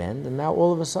 and now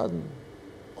all of a sudden,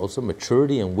 also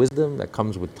maturity and wisdom that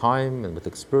comes with time and with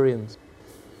experience.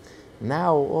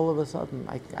 Now all of a sudden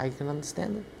I can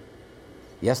understand it.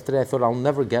 Yesterday I thought I'll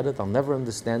never get it, I'll never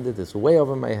understand it, it's way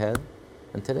over my head.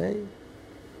 And today,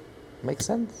 it makes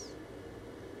sense.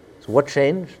 So what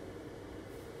changed?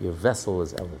 Your vessel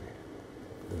is elevated.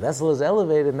 The vessel is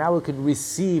elevated, now it could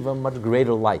receive a much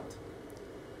greater light.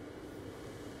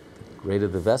 The greater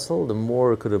the vessel, the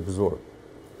more it could absorb,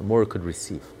 the more it could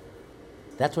receive.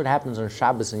 That's what happens on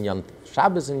Shabbos and Yom Tov.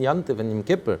 Shabbos and Yom Tov and Yom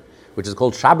Kippur, which is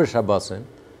called Shabbos Shabbosim,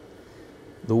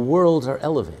 the worlds are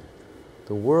elevated.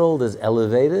 The world is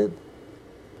elevated,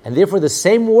 and therefore the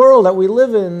same world that we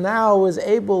live in now is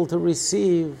able to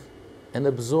receive and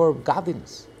absorb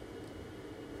godliness.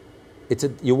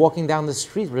 You're walking down the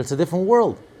street, but it's a different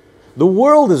world. The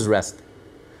world is resting.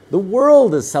 The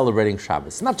world is celebrating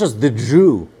Shabbos. Not just the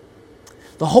Jew.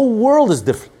 The whole world is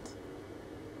different.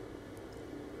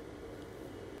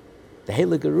 The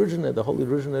Heilige Ruzhiner, the Holy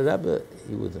Ruzhiner Rebbe,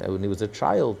 when he was a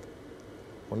child,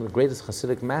 one of the greatest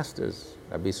Hasidic masters,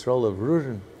 Rabbi Yisrael of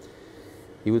Ruzhin,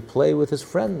 he would play with his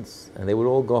friends, and they would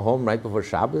all go home right before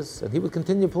Shabbos, and he would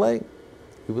continue playing.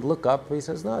 He would look up, and he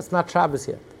says, no, it's not Shabbos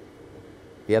yet.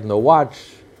 He had no watch,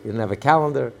 he didn't have a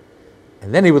calendar,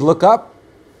 and then he would look up,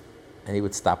 and he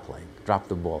would stop playing, drop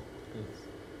the ball.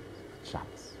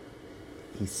 Shabbos.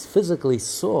 He physically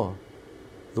saw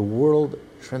the world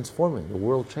transforming, the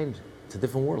world changing. It's a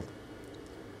different world.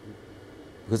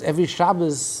 Because every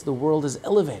Shabbos, the world is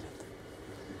elevated.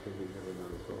 Because we have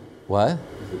another soul. What?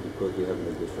 Is it because we have an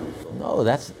additional soul? No,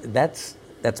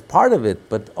 that's part of it,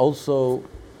 but also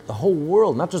the whole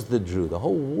world, not just the Jew, the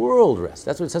whole world rests.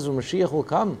 That's what it says when Mashiach will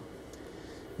come.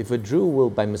 If a Jew will,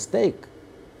 by mistake,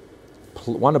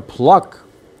 want to pluck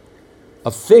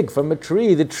a fig from a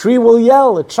tree, the tree will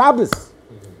yell, it's Shabbos.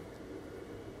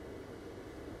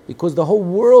 Because the whole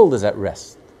world is at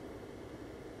rest.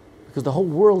 Because the whole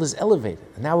world is elevated.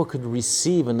 And now it could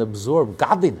receive and absorb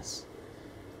godliness.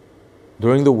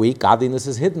 During the week, godliness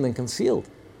is hidden and concealed.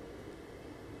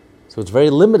 So it's very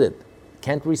limited.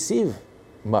 Can't receive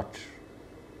much.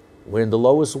 We're in the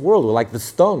lowest world. We're like the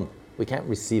stone. We can't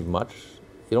receive much.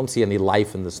 You don't see any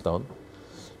life in the stone.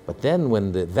 But then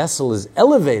when the vessel is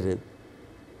elevated,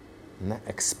 and that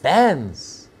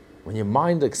expands, when your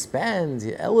mind expands,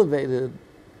 you're elevated,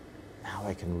 now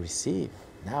I can receive.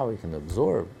 Now I can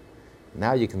absorb.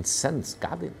 Now you can sense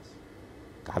godliness.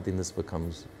 Godliness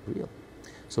becomes real.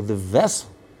 So the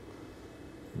vessel,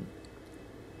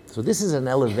 so this is an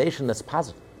elevation that's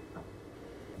positive.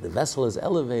 The vessel is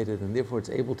elevated and therefore it's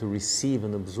able to receive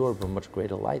and absorb a much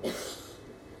greater light.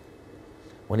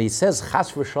 When he says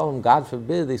chas v'shalom, God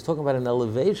forbid, he's talking about an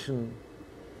elevation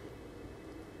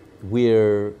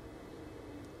where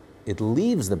it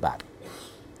leaves the body.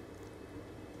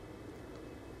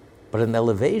 But an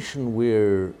elevation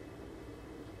where,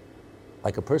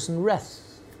 like a person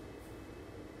rests.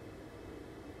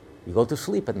 You go to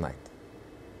sleep at night.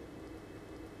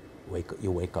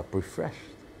 You wake up refreshed.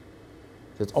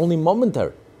 So it's only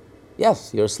momentary.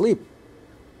 Yes, you're asleep.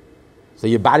 So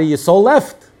your body, your soul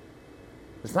left.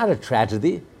 It's not a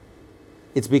tragedy.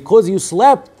 It's because you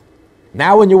slept.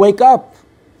 Now when you wake up,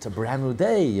 it's a brand new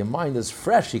day. Your mind is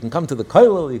fresh. You can come to the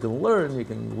kollel, you can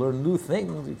learn new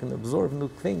things, you can absorb new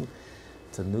things.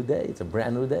 It's a new day. It's a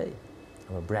brand new day.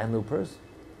 I'm a brand new person.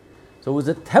 So it was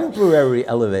a temporary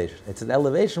elevation. It's an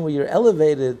elevation where you're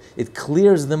elevated. It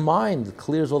clears the mind. It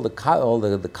clears all the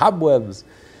cobwebs.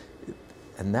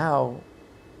 And now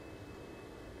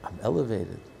I'm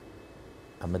elevated.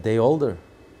 I'm a day older.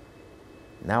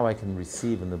 Now I can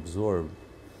receive and absorb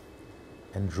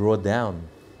and draw down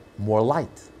more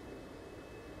light.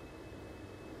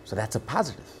 So that's a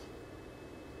positive.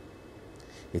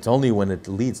 It's only when it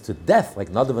leads to death,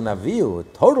 like Nadav and Avihu, a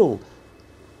total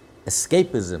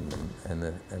escapism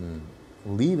and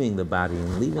leaving the body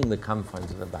and leaving the confines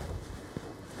of the body,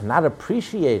 and not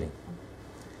appreciating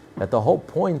that the whole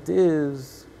point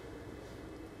is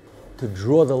to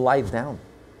draw the light down.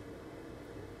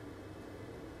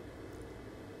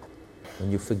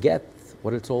 When you forget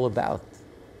what it's all about,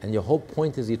 and your whole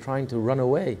point is you're trying to run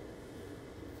away.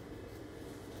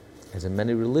 As in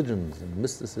many religions and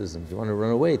mysticism, you want to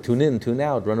run away, tune in, tune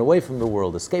out, run away from the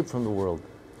world, escape from the world.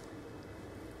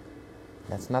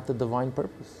 That's not the divine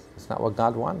purpose. That's not what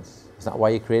God wants. That's not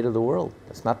why He created the world.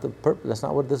 That's not the purpose. That's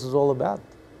not what this is all about.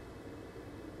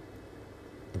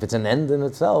 If it's an end in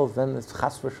itself, then it's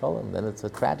chas v'shalom, then it's a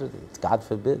tragedy. It's God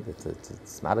forbid.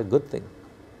 It's not a good thing.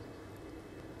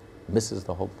 It misses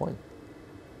the whole point.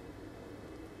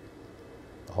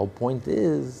 The whole point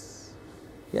is,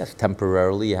 yes,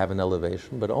 temporarily you have an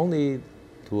elevation, but only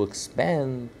to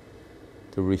expand,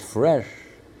 to refresh,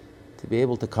 to be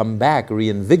able to come back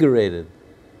reinvigorated,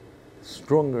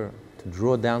 stronger, to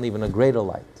draw down even a greater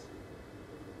light.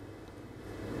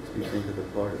 We think of the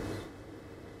parties.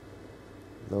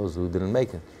 Those who didn't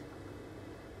make it.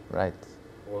 Right.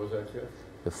 What was that, Jeff?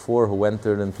 The four who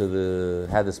entered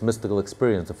had this mystical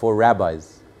experience, the four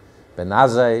rabbis, Ben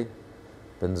Azai,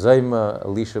 Ben Zoma,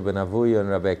 Elisha ben Avuya, and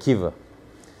Rabbi Akiva.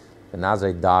 Ben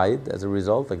Azai died as a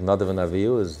result, like Nadav and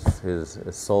Avihu,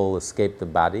 his soul escaped the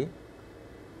body.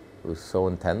 It was so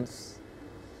intense.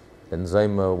 Ben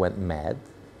Zoma went mad.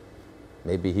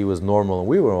 Maybe he was normal and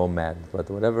we were all mad, but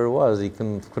whatever it was, he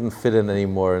couldn't fit in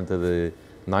anymore into the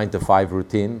 9-to-5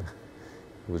 routine.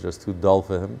 It was just too dull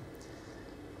for him.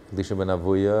 Elisha ben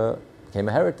Avuya became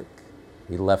a heretic.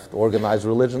 He left organized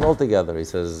religion altogether. He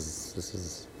says, this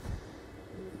is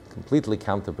completely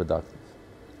counterproductive.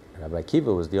 Rabbi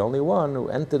Akiva was the only one who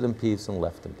entered in peace and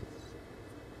left in peace.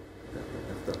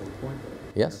 That's the whole point.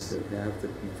 Yes? You have to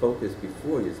be focused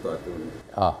before you start doing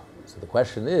it. So the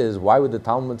question is, why would the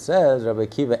Talmud says Rabbi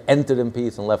Akiva entered in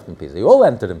peace and left in peace? They all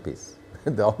entered in peace.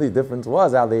 The only difference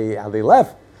was how they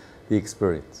left the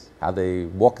experience, how they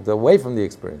walked away from the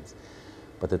experience.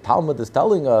 But the Talmud is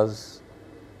telling us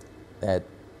that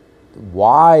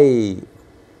why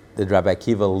did Rabbi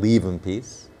Akiva leave in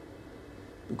peace?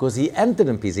 Because he entered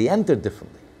in peace. He entered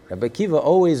differently. Rabbi Akiva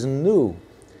always knew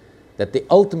that the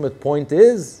ultimate point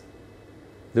is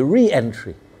the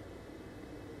re-entry.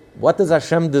 What does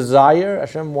Hashem desire?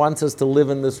 Hashem wants us to live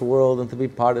in this world and to be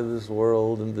part of this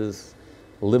world, in this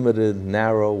limited,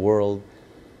 narrow world,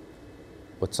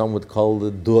 what some would call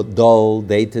the dull,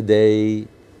 day-to-day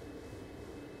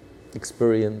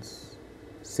experience.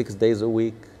 6 days a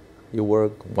week you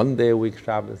work, 1 day a week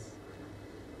Shabbos.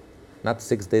 Not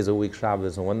 6 days a week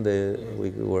Shabbos and 1 day a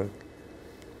week you work.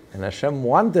 And Hashem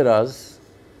wanted us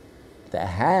to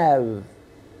have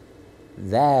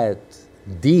that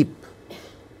deep,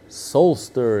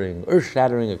 soul-stirring,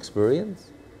 earth-shattering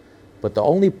experience, but the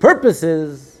only purpose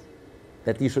is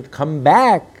that you should come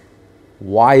back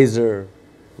wiser,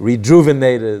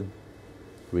 rejuvenated,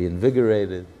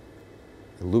 reinvigorated,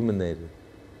 illuminated,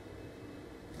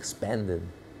 expanded,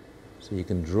 so you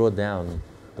can draw down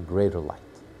a greater light.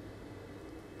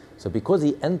 So because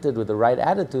he entered with the right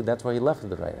attitude, that's why he left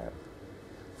with the right attitude.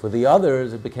 For the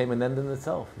others, it became an end in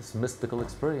itself, this mystical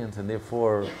experience, and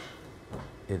therefore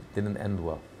it didn't end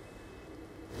well.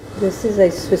 This is a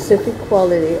specific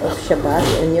quality of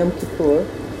Shabbat and Yom Kippur,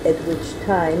 at which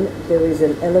time there is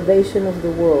an elevation of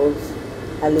the worlds,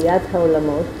 Aliyat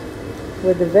HaOlamot,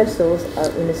 where the vessels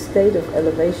are in a state of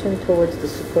elevation towards the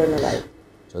supernal light.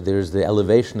 So there's the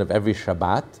elevation of every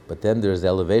Shabbat, but then there's the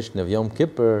elevation of Yom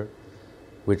Kippur,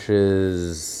 which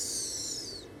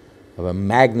is of a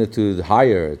magnitude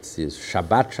higher. It's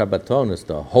Shabbat Shabbaton, it's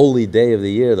the holy day of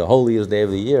the year, the holiest day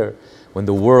of the year, when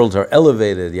the worlds are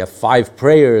elevated. You have 5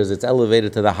 prayers, it's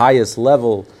elevated to the highest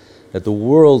level that the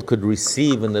world could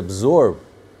receive and absorb.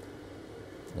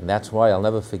 And that's why I'll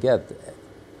never forget,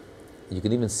 you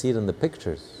can even see it in the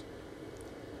pictures,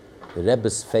 the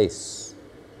Rebbe's face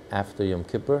after Yom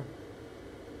Kippur,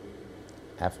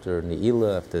 after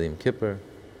Ne'ilah, after Yom Kippur,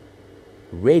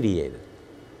 radiated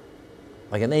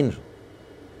like an angel.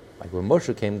 Like when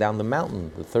Moshe came down the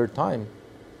mountain the 3rd time,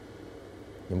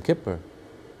 Yom Kippur,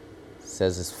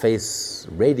 says his face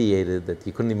radiated that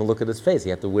he couldn't even look at his face. He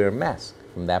had to wear a mask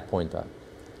from that point on.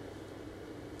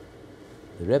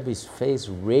 The Rebbe's face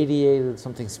radiated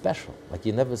something special, like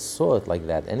you never saw it like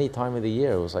that any time of the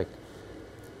year. It was like,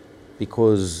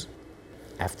 because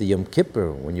after Yom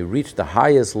Kippur, when you reach the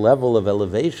highest level of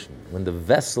elevation, when the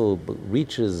vessel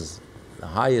reaches the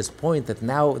highest point, that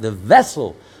now the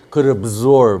vessel could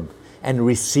absorb and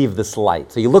receive this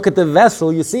light. So you look at the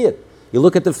vessel, you see it. You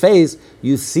look at the face,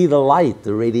 you see the light,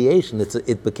 the radiation.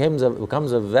 It becomes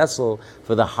a vessel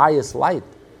for the highest light,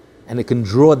 and it can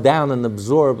draw down and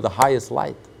absorb the highest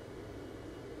light.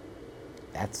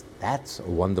 That's a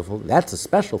wonderful, that's a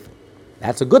special thing.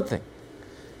 That's a good thing,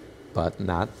 but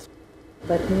not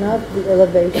the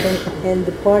elevation and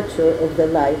departure of the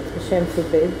light, Hashem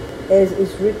forbid, as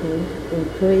is written in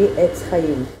Pri Etz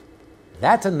Chaim.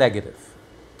 That's a negative.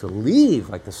 To leave,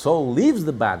 like the soul leaves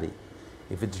the body,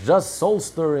 if it's just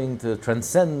soul-stirring to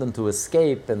transcend and to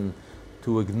escape and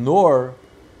to ignore,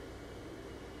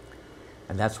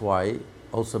 and that's why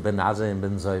also Ben Azai and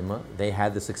Ben Zayma, they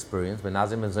had this experience. Ben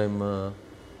Azai and Ben Zayma,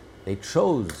 they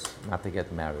chose not to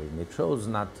get married. They chose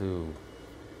not to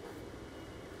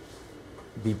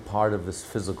be part of this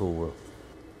physical world.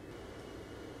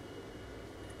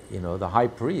 You know, the high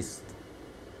priest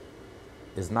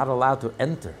is not allowed to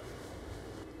enter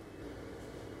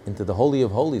into the Holy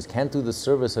of Holies, can't do the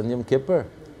service on Yom Kippur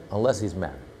unless he's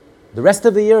married. The rest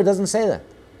of the year it doesn't say that.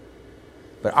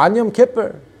 But on Yom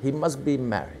Kippur, he must be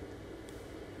married.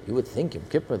 You would think Yom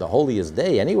Kippur, the holiest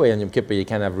day, anyway on Yom Kippur you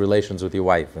can't have relations with your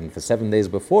wife, and for 7 days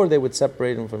before they would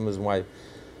separate him from his wife.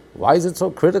 Why is it so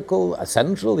critical,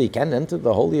 essential, he can't enter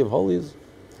the Holy of Holies?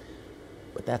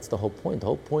 But that's the whole point. The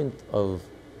whole point of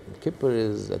Yom Kippur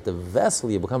is that the vessel,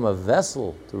 you become a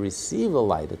vessel to receive a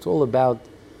light. It's all about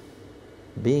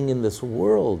being in this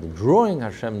world, drawing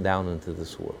Hashem down into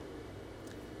this world.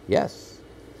 Yes,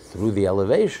 through the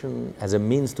elevation as a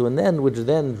means to an end, which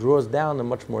then draws down a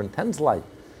much more intense light.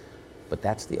 But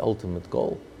that's the ultimate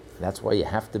goal. That's why you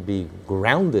have to be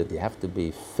grounded, you have to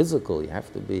be physical, you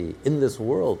have to be in this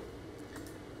world.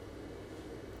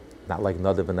 Not like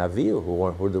Nadav and Avihu,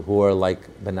 who are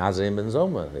like Ben Azai and Ben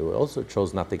Zoma. They were also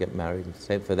chose not to get married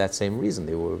for that same reason.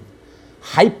 They were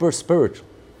hyper spiritual.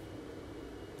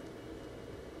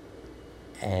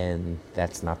 And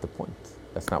that's not the point.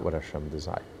 That's not what Hashem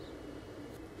desires.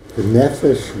 The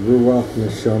nefesh, ruach,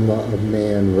 neshama of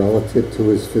man relative to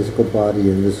his physical body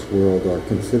in this world are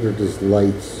considered as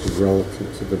lights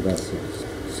relative to the vessels.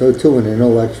 So too an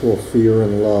intellectual fear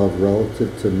and love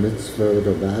relative to mitzvot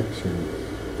of action,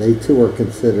 they too are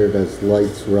considered as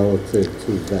lights relative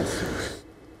to vessels.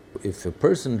 If a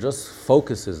person just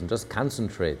focuses and just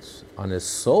concentrates on his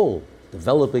soul,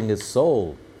 developing his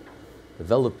soul,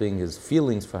 developing his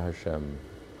feelings for Hashem,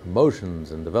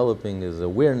 emotions, and developing his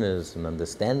awareness and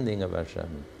understanding of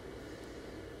Hashem.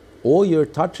 All you're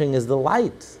touching is the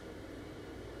light.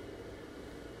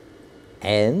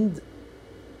 And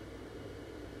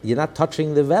you're not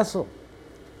touching the vessel.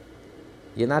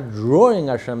 You're not drawing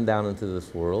Hashem down into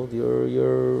this world.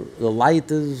 The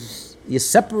light is, you're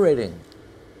separating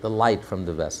the light from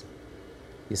the vessel.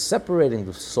 You're separating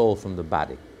the soul from the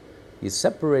body. You're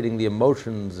separating the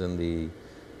emotions and the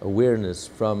awareness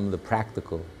from the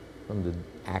practical, from the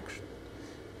action.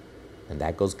 And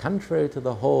that goes contrary to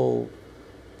the whole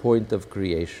point of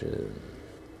creation.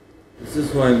 This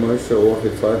is why Moshe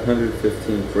offered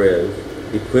 515 prayers,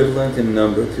 equivalent in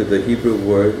number to the Hebrew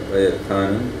word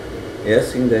Vayetchanan,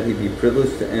 asking that he be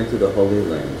privileged to enter the Holy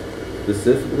Land,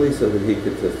 specifically so that he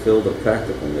could fulfill the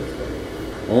practical mitzvah.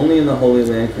 Only in the Holy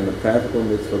Land can the practical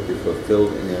mitzvah be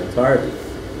fulfilled in their entirety,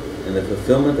 and the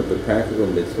fulfillment of the practical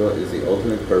mitzvah is the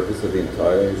ultimate purpose of the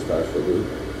entire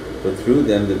Hishtashlut, but through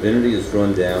them divinity is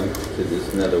drawn down to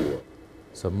this netherworld.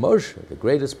 So Moshe, the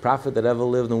greatest prophet that ever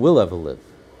lived and will ever live,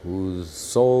 whose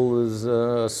soul is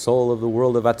a soul of the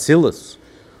world of Atzilus,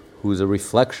 who's a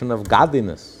reflection of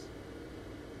godliness,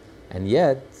 and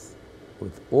yet,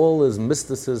 with all his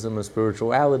mysticism and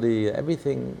spirituality,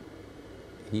 everything,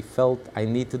 he felt, I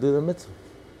need to do the mitzvah.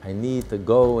 I need to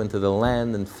go into the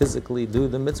land and physically do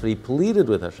the mitzvah. He pleaded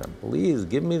with Hashem, please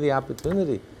give me the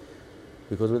opportunity,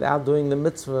 because without doing the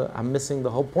mitzvah, I'm missing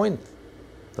the whole point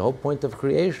of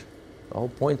creation. The whole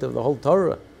point of the whole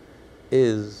Torah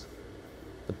is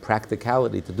the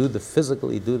practicality, to do the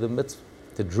physically, do the mitzvah,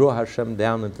 to draw Hashem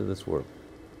down into this world.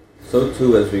 So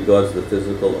too as regards the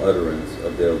physical utterance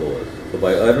of their laws. For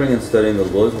by uttering and studying the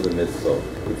laws of the mitzvah,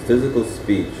 with physical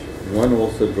speech, one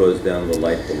also draws down the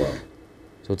light below.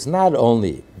 So it's not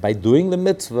only by doing the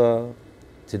mitzvah,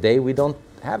 today we don't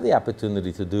have the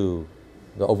opportunity to do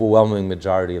the overwhelming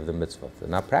majority of the mitzvah. They're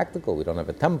not practical, we don't have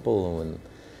a temple,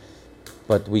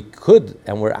 but we could,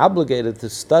 and we're obligated to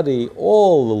study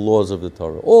all the laws of the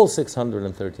Torah, all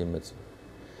 613 mitzvahs.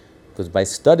 Because by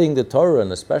studying the Torah,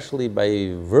 and especially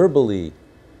by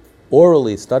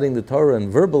orally studying the Torah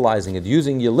and verbalizing it,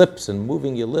 using your lips and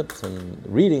moving your lips and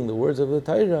reading the words of the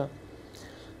Torah,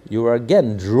 you are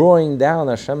again drawing down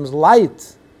Hashem's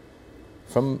light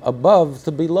from above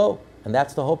to below. And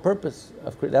that's the whole purpose.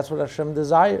 That's what Hashem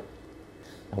desired.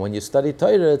 And when you study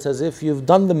Torah, it's as if you've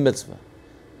done the mitzvah.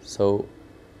 So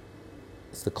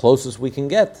it's the closest we can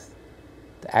get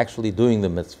to actually doing the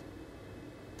mitzvah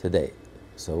today.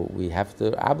 So we have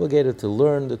to obligated to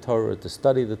learn the Torah, to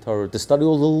study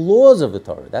all the laws of the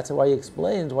Torah. That's why he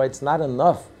explains why it's not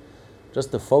enough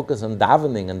just to focus on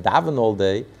davening and daven all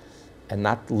day and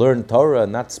not learn Torah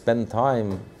and not spend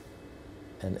time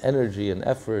and energy and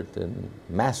effort in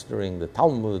mastering the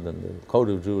Talmud and the Code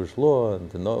of Jewish Law and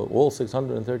to know all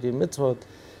 613 mitzvot,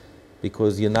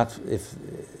 because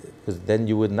then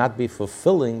you would not be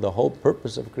fulfilling the whole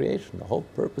purpose of creation. The whole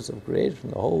purpose of creation,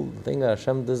 the whole thing that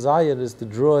Hashem desired is to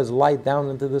draw His light down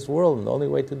into this world. And the only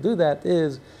way to do that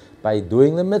is by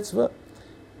doing the mitzvah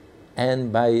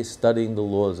and by studying the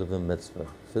laws of the mitzvah,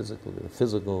 the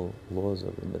physical laws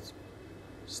of the mitzvah.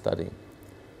 Studying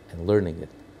and learning it,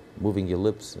 moving your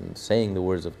lips and saying the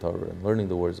words of Torah and learning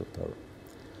the words of Torah.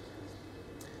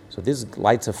 So this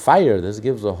lights a fire. This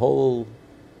gives a whole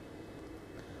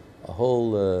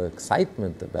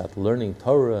excitement about learning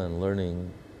Torah and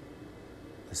learning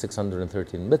the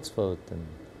 613 mitzvot and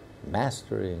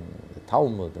mastering the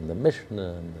Talmud and the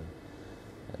Mishnah and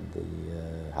the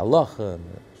Halacha and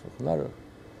the Shulchan Aruch.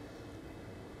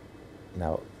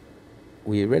 Now,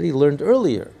 we already learned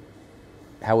earlier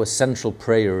how essential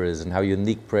prayer is and how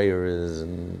unique prayer is,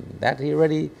 and that he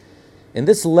already, in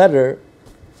this letter,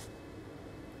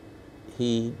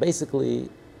 he basically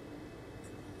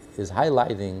is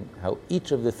highlighting how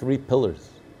each of the three pillars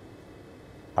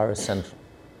are essential.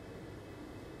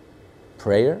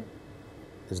 Prayer,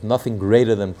 there's nothing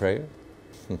greater than prayer.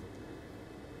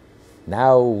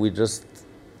 Now we just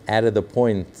added a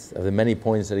point of the many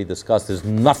points that he discussed. There's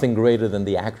nothing greater than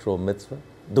the actual mitzvah,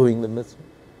 doing the mitzvah.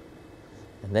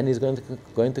 And then he's going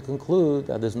to conclude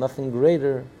that there's nothing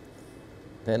greater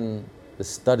than the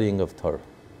studying of Torah.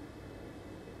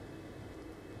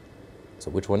 So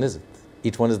which one is it?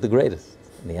 Each one is the greatest.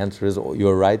 And the answer is,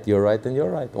 you're right, and you're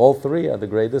right. All three are the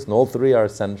greatest, and all three are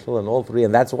essential,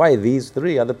 and that's why these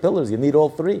three are the pillars. You need all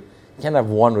three. You can't have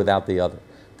one without the other.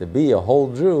 To be a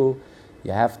whole Jew,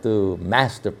 you have to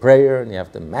master prayer, and you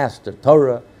have to master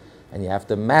Torah, and you have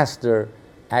to master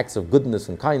acts of goodness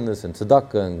and kindness and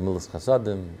tzedakah and milas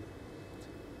chasadim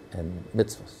and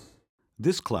mitzvahs.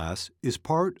 This class is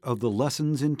part of the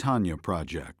Lessons in Tanya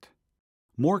project.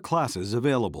 More classes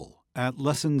available at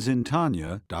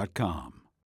lessonsintanya.com.